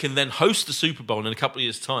 so that they can then host the Super Bowl in a couple of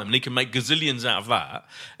years' time, and he can make gazillions out of that.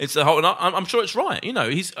 It's the whole. And I'm sure it's right.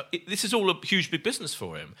 This is all a huge big business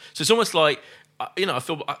for him. So it's almost like. I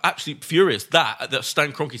feel absolutely furious that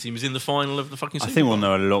Stan Kroenke team is in the final of the fucking Super Bowl. I think we'll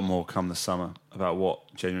know a lot more come the summer about what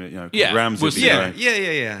January. Rams will be doing.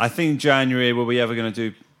 Yeah. I think January, were we ever going to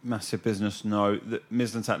do massive business? No.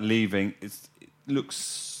 Mislintat leaving, it looks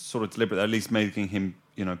sort of deliberate. At least making him,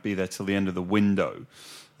 be there till the end of the window.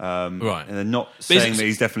 Right. And they're not saying that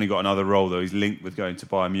he's definitely got another role, though. He's linked with going to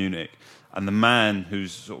Bayern Munich. And the man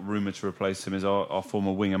who's sort of rumoured to replace him is our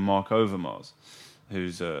former winger, Mark Overmars.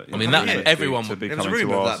 Who's everyone would be coming to Arsenal. There was a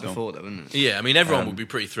rumour of that before, though, wasn't it? Yeah, everyone would be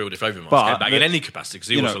pretty thrilled if Overmars came back in any capacity because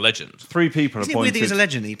he was a legend. 3 people Isn't appointed. Isn't it weird he was a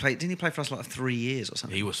legend? Didn't he play for us like 3 years or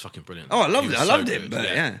something? He was fucking brilliant. Oh, I loved him. But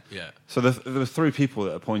yeah. So there were 3 people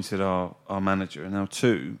that appointed our manager, and now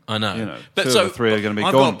 2. I know. But 2 of the 3 are going to be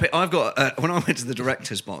gone. I've got when I went to the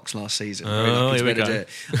director's box last season. Here we go.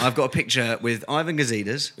 I've got a picture with Ivan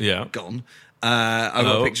Gazidis. Yeah. Gone. I've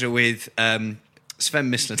got a picture with Sven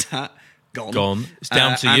Mislintat. Gone. It's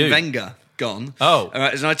down to you. And Wenger. Gone. Oh. All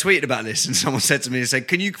right, and I tweeted about this, and someone said to me,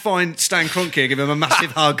 can you find Stan Kroenke and give him a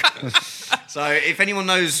massive hug? So if anyone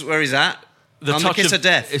knows where he's at, the kiss of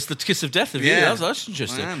death. It's the kiss of death of you. That's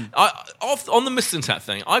interesting. On the Mislintat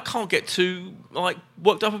thing, I can't get too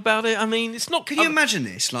worked up about it. I mean, it's not... Can you imagine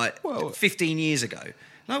this, 15 years ago?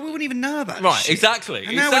 We wouldn't even know about it. Right, exactly.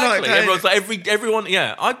 Everyone's everyone.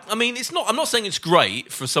 Yeah, I mean, it's not. I'm not saying it's great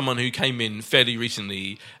for someone who came in fairly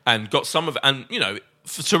recently and got some of it. And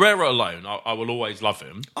for Torreira alone, I will always love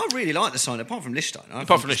him. I really like the sign, apart from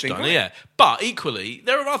Lichtsteiner. Yeah. But equally,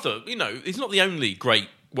 there are other. He's not the only great.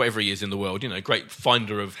 Whatever he is in the world, great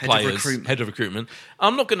finder of players, head of recruitment.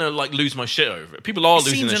 I'm not going to lose my shit over it. People are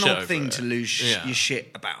losing their shit over it. It seems an odd thing to lose your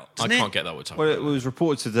shit about. I can't get that with time. Well, it was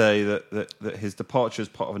reported today that his departure is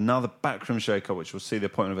part of another backroom shake-up, which will see the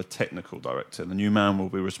appointment of a technical director. The new man will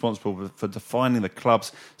be responsible for defining the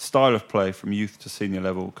club's style of play from youth to senior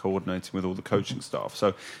level, coordinating with all the coaching staff. So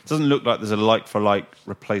it doesn't look like there's a like-for-like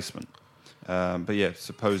replacement. But yeah,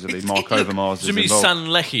 supposedly Mark Overmars is involved. San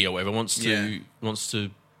Leckie or whatever wants to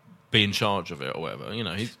be in charge of it or whatever,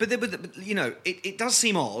 But it does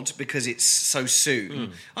seem odd because it's so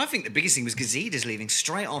soon. I think the biggest thing was Gazidis leaving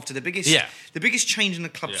straight after the biggest change in the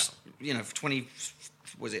club's,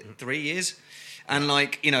 for 3 years. And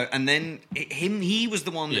and then he was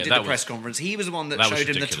the one that did the press conference. He was the one that showed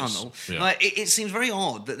him the tunnel. Yeah. It seems very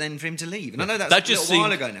odd then for him to leave. And I know that's a little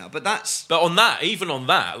while ago now, but that's... But even on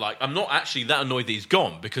that, I'm not actually that annoyed that he's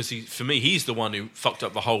gone because for me, he's the one who fucked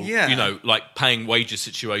up the whole, paying wages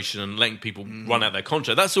situation and letting people run out their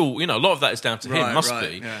contract. That's all, a lot of that is down to him, must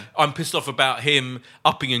be. Yeah. I'm pissed off about him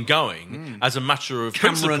upping and going as a matter of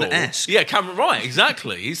Cameron-esque. Yeah, Cameron, right,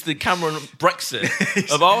 exactly. He's the Cameron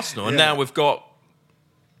Brexit of Arsenal. And now we've got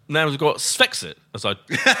Svexit, as I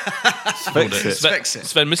called it. Svexit.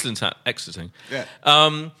 Sven Mislintat exiting. Yeah.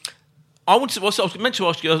 I was meant to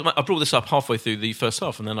ask you, I brought this up halfway through the first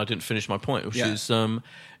half and then I didn't finish my point, which is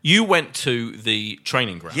you went to the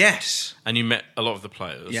training ground. Yes. And you met a lot of the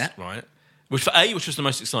players, right? Which was the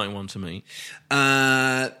most exciting one to me?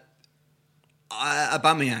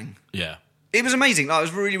 Aubameyang. Yeah. It was amazing. I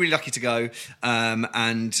was really, really lucky to go,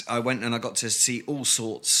 and I went and I got to see all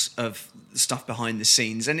sorts of stuff behind the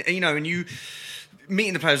scenes. And you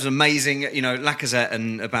meeting the players was amazing. Lacazette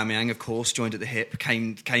and Aubameyang, of course, joined at the hip.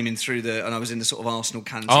 Came in through and I was in the sort of Arsenal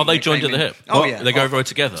canteen. Oh, they joined at the hip. Oh, yeah. They go over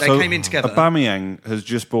together. They came in together. Aubameyang has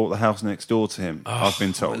just bought the house next door to him. I've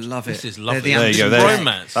been told. I love it. This is lovely. There you go.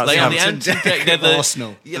 Romance. They are the anti-deck. They're the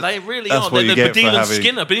Arsenal. Yeah, they really That's are. What They're you the get Badil and for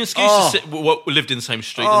Skinner. Badil and Skinner lived in the same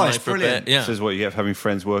street. Oh, it's for brilliant. Yeah. This is what you get for having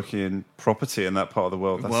friends working in property in that part of the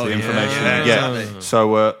world. That's the yeah, information yeah, you get. exactly.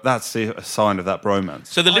 So that's a sign of that bromance.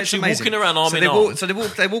 So they're literally walking around arm in arm. So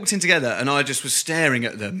they walked in together, and I just was staring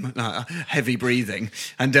at them, heavy breathing,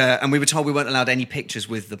 and we were told we weren't allowed any pictures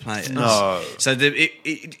with the players. No. So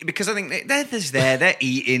because I think they're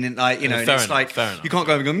eating and and it's like you can't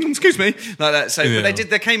go over and go, excuse me, like that. So but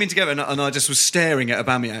they came in together, and I just was staring at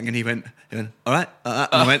Aubameyang, and he went, all right, and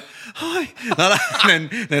I went, hi, and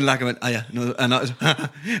then Lacazette went, oh yeah, no,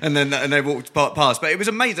 and then they walked past, but it was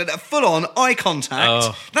amazing, full on eye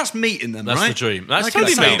contact. That's meeting them, That's right? the dream. That's I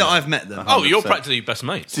totally can say meeting that them. I've met them. Oh, you're practically best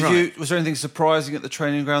mates. Was there anything surprising at the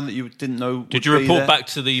training ground that you didn't know? Did you report back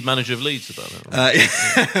to the manager of Leeds about that?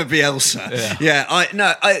 Bielsa.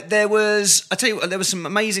 There was. I tell you what, there were some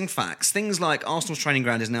amazing facts. Things like Arsenal's training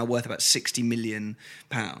ground is now worth about £60 million,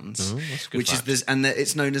 which is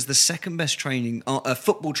it's known as the second best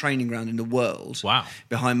football training ground in the world. Wow.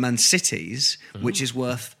 Behind Man City's, which is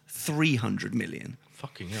worth 300 million.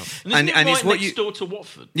 Fucking hell. And it's what next door to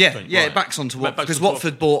Watford? Yeah, it backs onto Watford. Because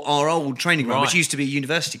Watford bought our old training ground, which used to be a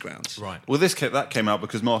university ground. Right. Well, that came out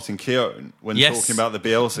because Martin Keown, when talking about the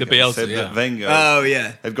Bielsa, said that Wenger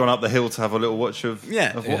had gone up the hill to have a little watch of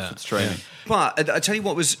Watford's training. Yeah. But I tell you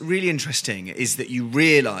what was really interesting is that you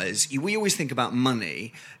realise, we always think about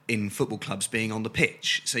money in football clubs being on the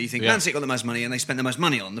pitch. So you think Man City got the most money and they spent the most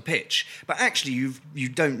money on the pitch. But actually you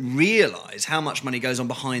don't realise how much money goes on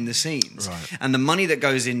behind the scenes. Right. And the money that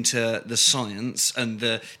goes into the science and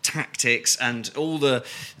the tactics and all the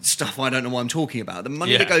stuff I don't know what I'm talking about, the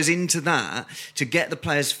money that goes into that to get the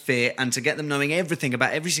players fit and to get them knowing everything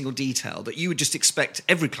about every single detail that you would just expect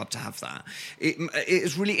every club to have that. It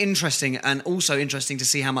is really interesting, and also interesting to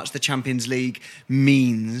see how much the Champions League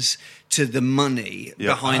means to the money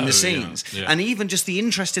behind the scenes. Yeah. And even just the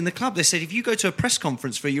interest in the club. They said if you go to a press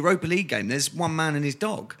conference for a Europa League game, there's one man and his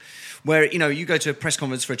dog. Where, you go to a press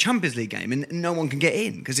conference for a Champions League game and no one can get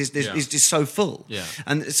in because it's just so full. Yeah.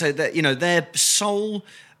 And so that, their sole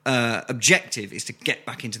objective is to get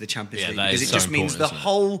back into the Champions League, because it just means the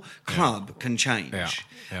whole club can change.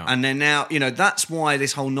 Yeah. And then now, that's why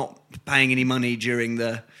this whole not paying any money during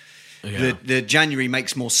the January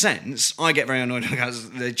makes more sense. I get very annoyed because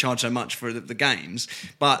they charge so much for the games,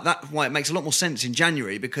 but that's why it makes a lot more sense in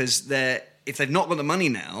January, because if they've not got the money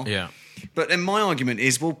now. Yeah. But then my argument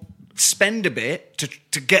is, well, spend a bit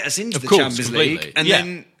to get us into the Champions League, and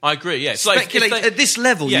then I agree. Yeah, speculate at this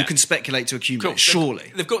level. You can speculate to accumulate.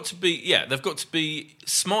 Surely they've got to be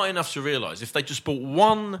smart enough to realise if they just bought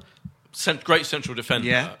one great central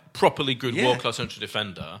defender, properly good world class central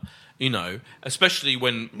defender. Especially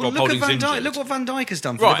when Rob Holding's injured. Look what Van Dijk has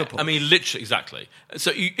done for Liverpool. I mean, literally, exactly.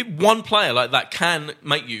 So one player like that can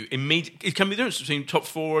make you immediate. It can be the difference between top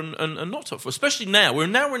four and not top four. Especially now, we're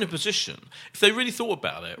in a position. If they really thought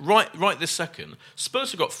about it, right this second,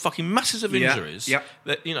 Spurs have got fucking masses of injuries. Yeah.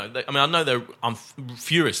 That, I know I'm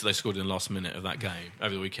furious that they scored in the last minute of that game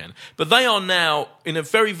over the weekend, but they are now in a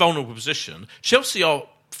very vulnerable position. Chelsea are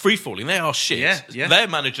free-falling. They are shit. Yeah. Their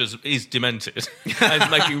manager is demented and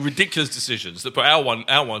making ridiculous decisions that put our one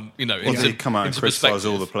into come out and criticise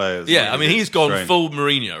all the players. Yeah, he's gone full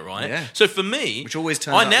Mourinho, right? Yeah. So for me, which always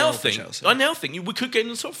turns I now think we could get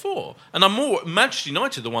in the top four, and I'm more Manchester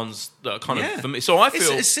United the ones that are kind of for me. So I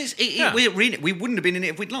feel we wouldn't have been in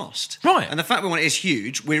it if we'd lost, right? And the fact we won it is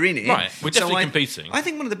huge. We're in it, right? We're definitely competing. I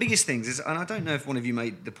think one of the biggest things is, and I don't know if one of you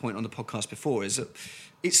made the point on the podcast before, is that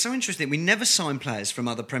it's so interesting. We never sign players from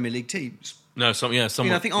other Premier League teams. No, I think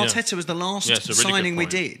Arteta was the last signing we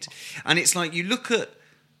did. And it's like, you look at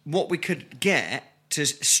what we could get to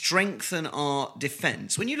strengthen our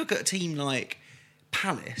defence. When you look at a team like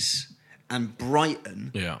Palace and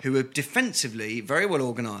Brighton, who are defensively very well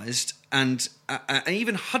organised, and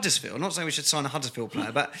even Huddersfield. I'm not saying we should sign a Huddersfield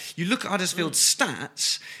player, but you look at Huddersfield's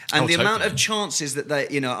stats and the amount of chances that they,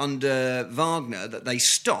 under Wagner, that they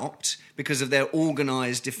stopped because of their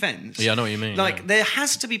organised defence. Yeah, I know what you mean. There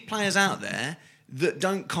has to be players out there that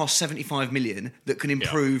don't cost 75 million that can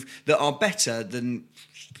improve, that are better than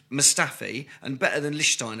Mustafi and better than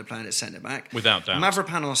Lichtsteiner playing at centre-back. Without doubt.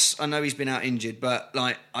 Mavropanos, I know he's been out injured, but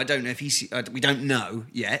I don't know if we don't know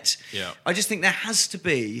yet. Yeah. I just think there has to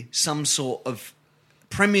be some sort of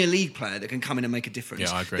Premier League player that can come in and make a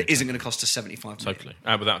difference. Yeah, I agree. That isn't going to cost us 75 million. Totally,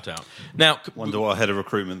 without doubt. Now, wonder what our head of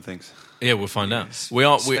recruitment thinks. Yeah, we'll find out. We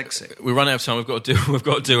run out of time. We've got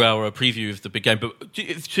to do our preview of the big game. But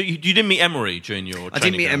you didn't meet Emery during your training? I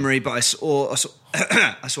didn't meet Emery, but I saw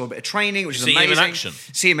a bit of training, which is amazing.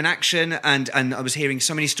 See him in action, and I was hearing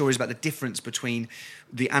so many stories about the difference between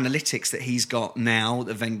the analytics that he's got now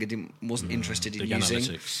that Wenger wasn't interested in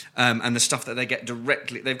using, and the stuff that they get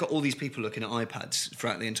directly. They've got all these people looking at iPads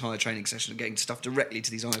throughout the entire training session and getting stuff directly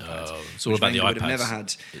to these iPads. It's all about the iPads. Would have never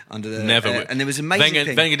had under the and there was an amazing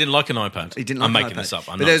thing. Wenger didn't like an iPad. He didn't like I'm an making iPad. this up.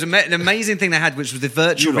 But there was an amazing thing they had, which was the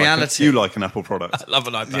virtual reality. You like an Apple product? I love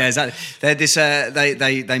an iPad. Yeah, exactly. They're this.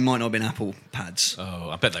 They might not have been Apple pads. Oh,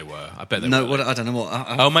 I bet they were. I bet they were. No, I don't know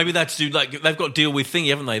what. Maybe that's to do they've got a deal with thingy,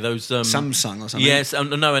 haven't they? Those Samsung or something. Yes,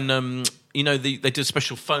 they did a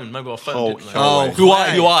special mobile phone. Didn't they? Who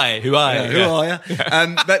are you?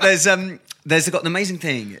 But there's got an amazing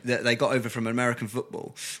thing that they got over from American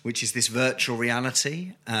football, which is this virtual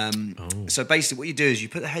reality. So basically, what you do is you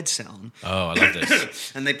put the headset on. Oh, I love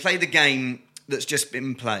this. And they play the game. that's just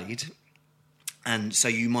been played. And so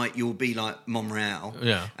you'll be like Monreal,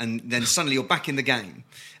 and then suddenly you're back in the game,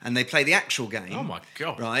 and they play the actual game. Oh my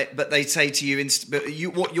God! Right, but they say to you,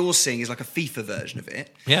 what you're seeing is like a FIFA version of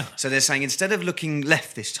it. Yeah. So they're saying instead of looking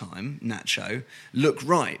left this time, Nacho, look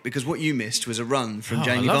right, because what you missed was a run from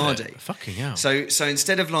Jamie Vardy. Fucking hell! So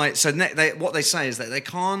instead of like, what they say is that they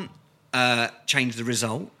can't change the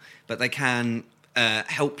result, but they can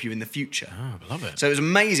help you in the future. Oh, I love it. So it was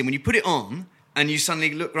amazing when you put it on. And you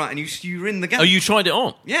suddenly look right, and you're in the game. Oh, you tried it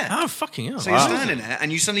on? Yeah. Oh, fucking hell! So you're standing there, and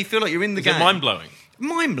you suddenly feel like you're in the game. Mind blowing.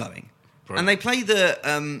 Mind blowing. And they play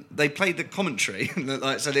the commentary.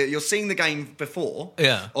 So you're seeing the game before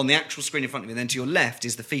on the actual screen in front of you, and then to your left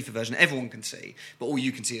is the FIFA version everyone can see, but all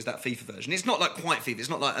you can see is that FIFA version. It's not like quite FIFA. It's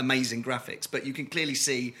not like amazing graphics, but you can clearly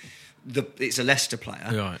see. It's a Leicester player,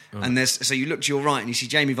 right. And so you look to your right and you see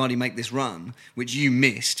Jamie Vardy make this run, which you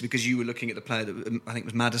missed because you were looking at the player that I think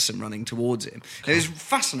was Maddison running towards him. It was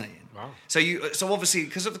fascinating. Wow. So obviously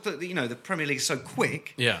because of the Premier League is so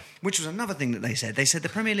quick, which was another thing that they said. They said the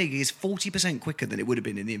Premier League is 40% quicker than it would have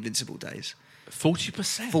been in the Invincible days.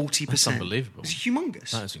 40%. 40%. That's unbelievable. It's humongous.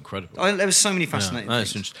 That is incredible. There was so many fascinating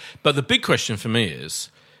things. But the big question for me is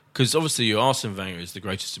because obviously Arsene Wenger is the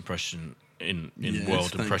greatest impression in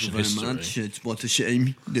world impression history. What a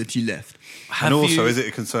shame that he left. Is it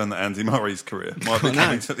a concern that Andy Murray's career might be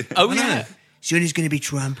coming to the end? Oh, yeah. Soon he's going to be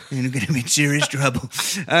Trump, and we're going to be in serious trouble.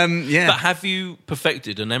 But have you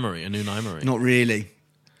perfected an Unai Emery? Not really.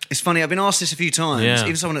 It's funny, I've been asked this a few times. Yeah.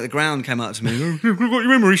 Even someone at the ground came up to me, "We've got your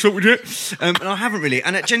memory sorted yet?" And I haven't really.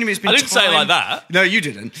 And it genuinely has been I didn't say it like that. No, you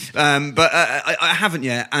didn't. But I haven't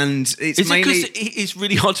yet. And it's mainly... Is it because it's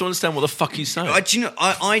really hard to understand what the fuck he's saying?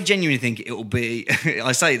 I genuinely think it will be...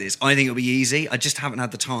 I say this, I think it'll be easy. I just haven't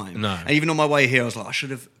had the time. No. And even on my way here, I was like, I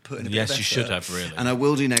should have put in a bit Yes, better. you should have, really. And I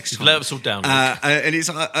will do next time. Let us all down. And it's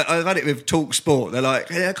I've had it with Talk Sport. They're like,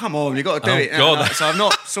 yeah, come on, you've got to do it. God. So I've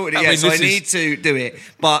not sorted it yet, so I need to do it.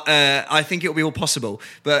 But I think it'll be all possible.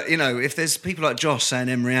 But, if there's people like Josh saying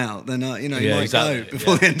Emery out, then, you might go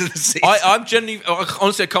before the end of the season.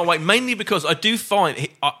 Honestly, I can't wait, mainly because I do find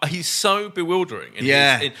he's so bewildering.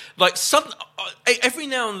 Every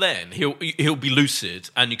now and then he'll be lucid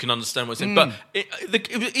and you can understand what's in. But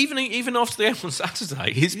even after the game on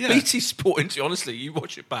Saturday, his BT Sport interview, honestly, you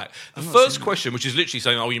watch it back. The first question, which is literally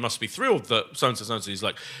saying, "Oh, you must be thrilled that so-and-so, he's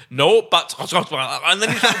like, no, but..." And then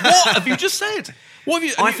he's like, what have you just said? What have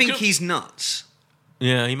you... I think he's nuts.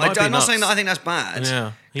 Yeah, he might be I'm not nuts. saying that I think that's bad.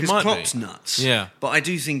 Yeah, he might be. Because Klopp's nuts. Yeah. But I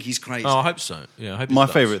do think he's crazy. Oh, I hope so. Yeah, I hope my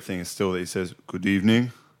favourite thing is still that he says, "Good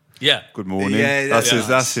evening." Yeah. Good morning. Yeah,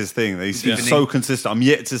 that's his thing. He's so consistent. I'm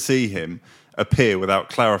yet to see him appear without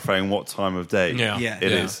clarifying what time of day it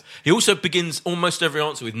is. He also begins almost every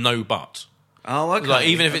answer with "no, but." Oh, okay. Like,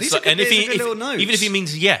 even if it's like, even if he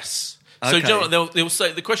means yes. So Okay. they'll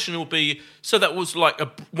say the question will be, so that was like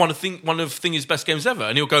one of Thingy's best games ever,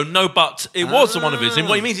 and he'll go, "No, but it was one of his." And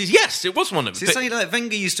what he means is, yes, it was one of his. So like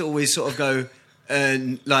Wenger used to always sort of go,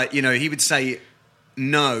 he would say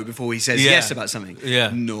no before he says yes about something.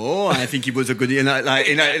 Yeah. No, I think he was a good.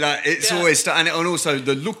 It's always and also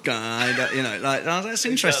the look guy. That's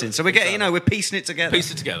interesting. So we're getting, we're piecing it together.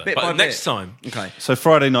 Bit by next bit. time. Okay. So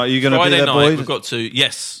Friday night, are you going to be there, night, Boyd? we've got to.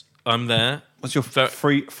 Yes, I'm there. What's your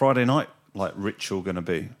free Friday night ritual going to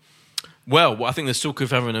be? Well, I think there's talk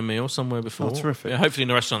of having a meal somewhere before. Oh, terrific. Yeah, hopefully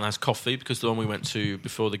in a restaurant that has coffee, because the one we went to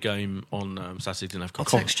before the game on Saturday didn't have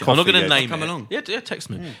coffee. I'm not going to name it. Come along. Yeah,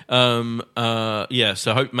 text me.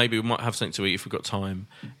 So maybe we might have something to eat if we've got time.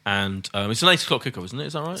 And it's an 8 o'clock kickoff, isn't it?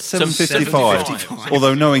 Is that right? 7:55.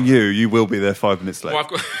 Although knowing you will be there 5 minutes late. Well, I've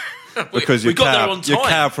got... Because your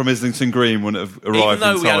cab from Islington Green wouldn't have arrived in time. Even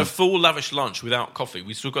though we had a full lavish lunch without coffee,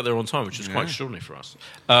 we still got there on time, which was quite extraordinary for us.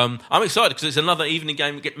 I'm excited because it's another evening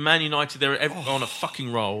game. We get Man United there on a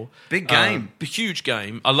fucking roll. Big game. Huge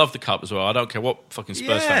game. I love the cup as well. I don't care what fucking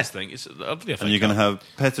Spurs fans think. It's lovely. And you're going to have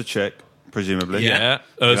Petr Cech, presumably. Yeah.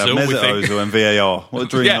 Ozil, Ozil and VAR. What a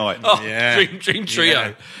dream night. Oh, dream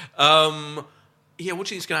trio. What do you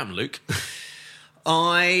think is going to happen, Luke?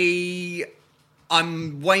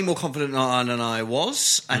 I'm way more confident than I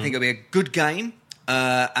was. I think it'll be a good game,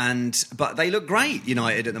 but they look great,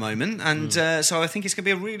 United, at the moment, and so I think it's going to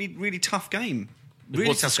be a really, really tough game.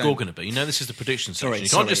 What's the score going to be? This is the prediction section. You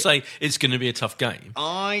can't just say it's going to be a tough game.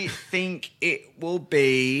 I think it will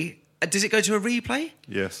be... does it go to a replay?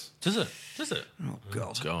 Yes. Does it? Oh,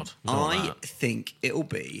 God. I think it will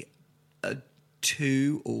be a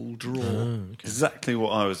 2-2 draw. Exactly what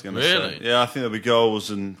I was going to Really? say. Yeah, I think there'll be goals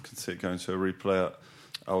and can see it going to a replay at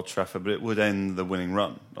Old Trafford, but it would end the winning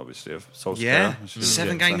run, obviously, of Solskjaer. Yeah,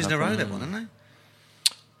 7 games in a row they've won, haven't they?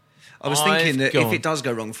 I was thinking that if it does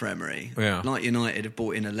go wrong for Emery, like United have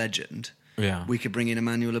brought in a legend, we could bring in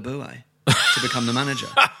Emmanuel Aboué to become the manager.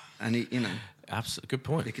 And he, absolutely good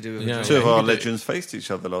point. He could do Two of our legends faced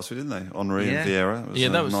each other last week, didn't they? Henry and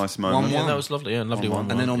Vieira. That was a nice moment. 1-1. Yeah, that was lovely. Yeah, lovely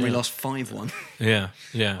 1-1. And then Henry lost 5-1. Yeah.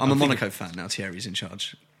 I'm a Monaco fan now. Thierry's in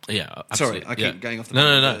charge. Yeah, absolutely. Sorry, I keep going off the...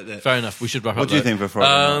 No. Fair enough. We should wrap up. What do you think for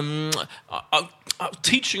Friday? I'm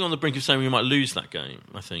teaching on the brink of saying we might lose that game,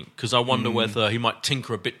 I think, because I wonder whether he might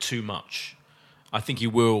tinker a bit too much. I think he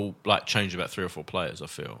will change about 3 or 4 players, I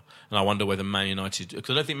feel. And I wonder whether Man United... Because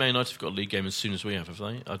I don't think Man United have got a league game as soon as we have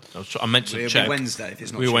they? I meant to check. It'll be Wednesday if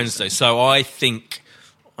it's not Tuesday. Wednesday. So I think...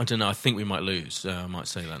 I don't know. I think we might lose. I might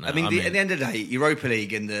say that now. At the end of the day, Europa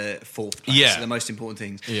League in the 4th place are the most important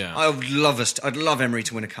things. Yeah. I'd love Emery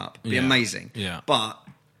to win a cup. It'd be amazing. Yeah. But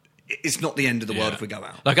it's not the end of the world if we go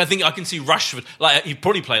out. I think I can see Rashford. He'd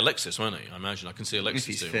probably play Alexis, won't he? I imagine I can see Alexis if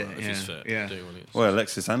he's doing fit. If he's fit. Yeah. Well,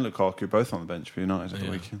 Alexis and Lukaku both on the bench for United at the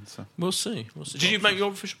weekend. So. We'll see. Did you make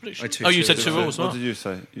your official prediction? You said 2-0 as well. What did you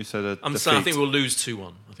say? You said I'm saying I think we'll lose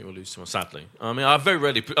 2-1. Sadly. I mean, I very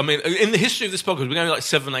rarely... in the history of this podcast, we're going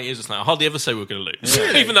 7-8 years or something. I hardly ever say we're going to lose.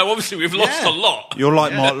 Yeah. Even though, obviously, we've lost a lot. You're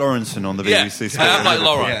like Mark Lawrenson on the BBC. I am like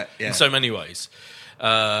Laurent in so many ways.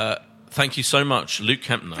 Thank you so much, Luke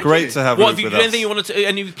Kempner. Great to have Luke with us. Anything you wanted to...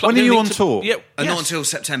 When are you on tour? Yeah, not until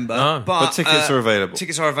September. But tickets are available.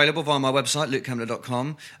 Tickets are available via my website,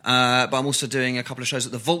 lukekempner.com. But I'm also doing a couple of shows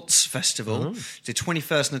at the Vaults Festival. The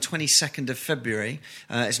 21st and the 22nd of February.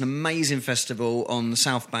 It's an amazing festival on the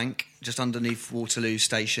South Bank, just underneath Waterloo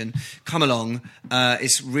Station. Come along.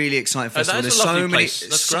 It's really exciting festival. There's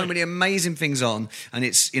so many amazing things on, and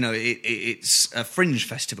it's it's a fringe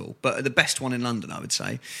festival, but the best one in London, I would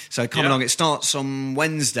say. So come along. It starts on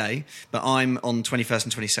Wednesday, but I'm on 21st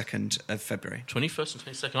and 22nd of February. 21st and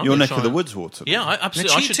 22nd. Your neck of the woods, Waterloo. Yeah,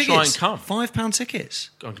 absolutely. I should try and come. £5 tickets.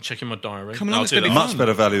 I can check in my diary. Come along. It's going to be much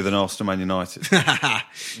better value than Arsenal Man United. Yeah,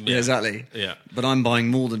 exactly. Yeah, but I'm buying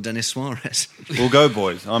more than Dennis Suarez. We'll go,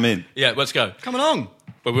 boys. I'm in. Yeah, let's go. Come along.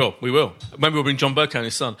 We will. Maybe we'll bring John Burke and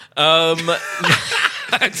his son.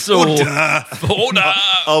 That's all. Order.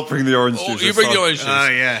 I'll bring the orange juice. You bring the orange juice. Oh,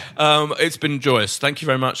 yeah. It's been joyous. Thank you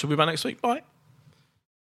very much. We'll be back next week. Bye.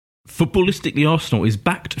 Footballistically Arsenal is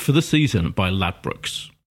backed for the season by Ladbrokes.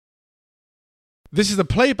 This is a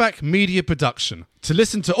Playback Media production. To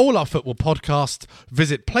listen to all our football podcasts,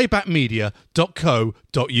 visit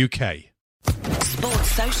playbackmedia.co.uk.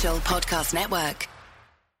 Sports Social Podcast Network.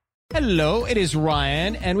 Hello, it is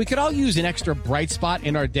Ryan, and we could all use an extra bright spot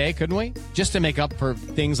in our day, couldn't we? Just to make up for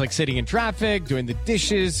things like sitting in traffic, doing the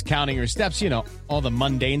dishes, counting your steps, all the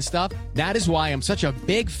mundane stuff. That is why I'm such a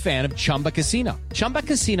big fan of Chumba Casino. Chumba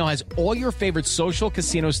Casino has all your favorite social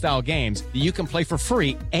casino-style games that you can play for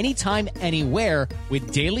free anytime, anywhere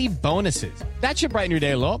with daily bonuses. That should brighten your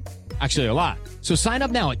day a little. Actually, a lot. So sign up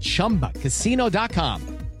now at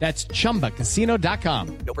ChumbaCasino.com. That's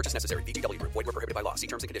ChumbaCasino.com. No purchase necessary. VGW Group. Void where prohibited by law. See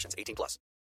terms and conditions. 18+.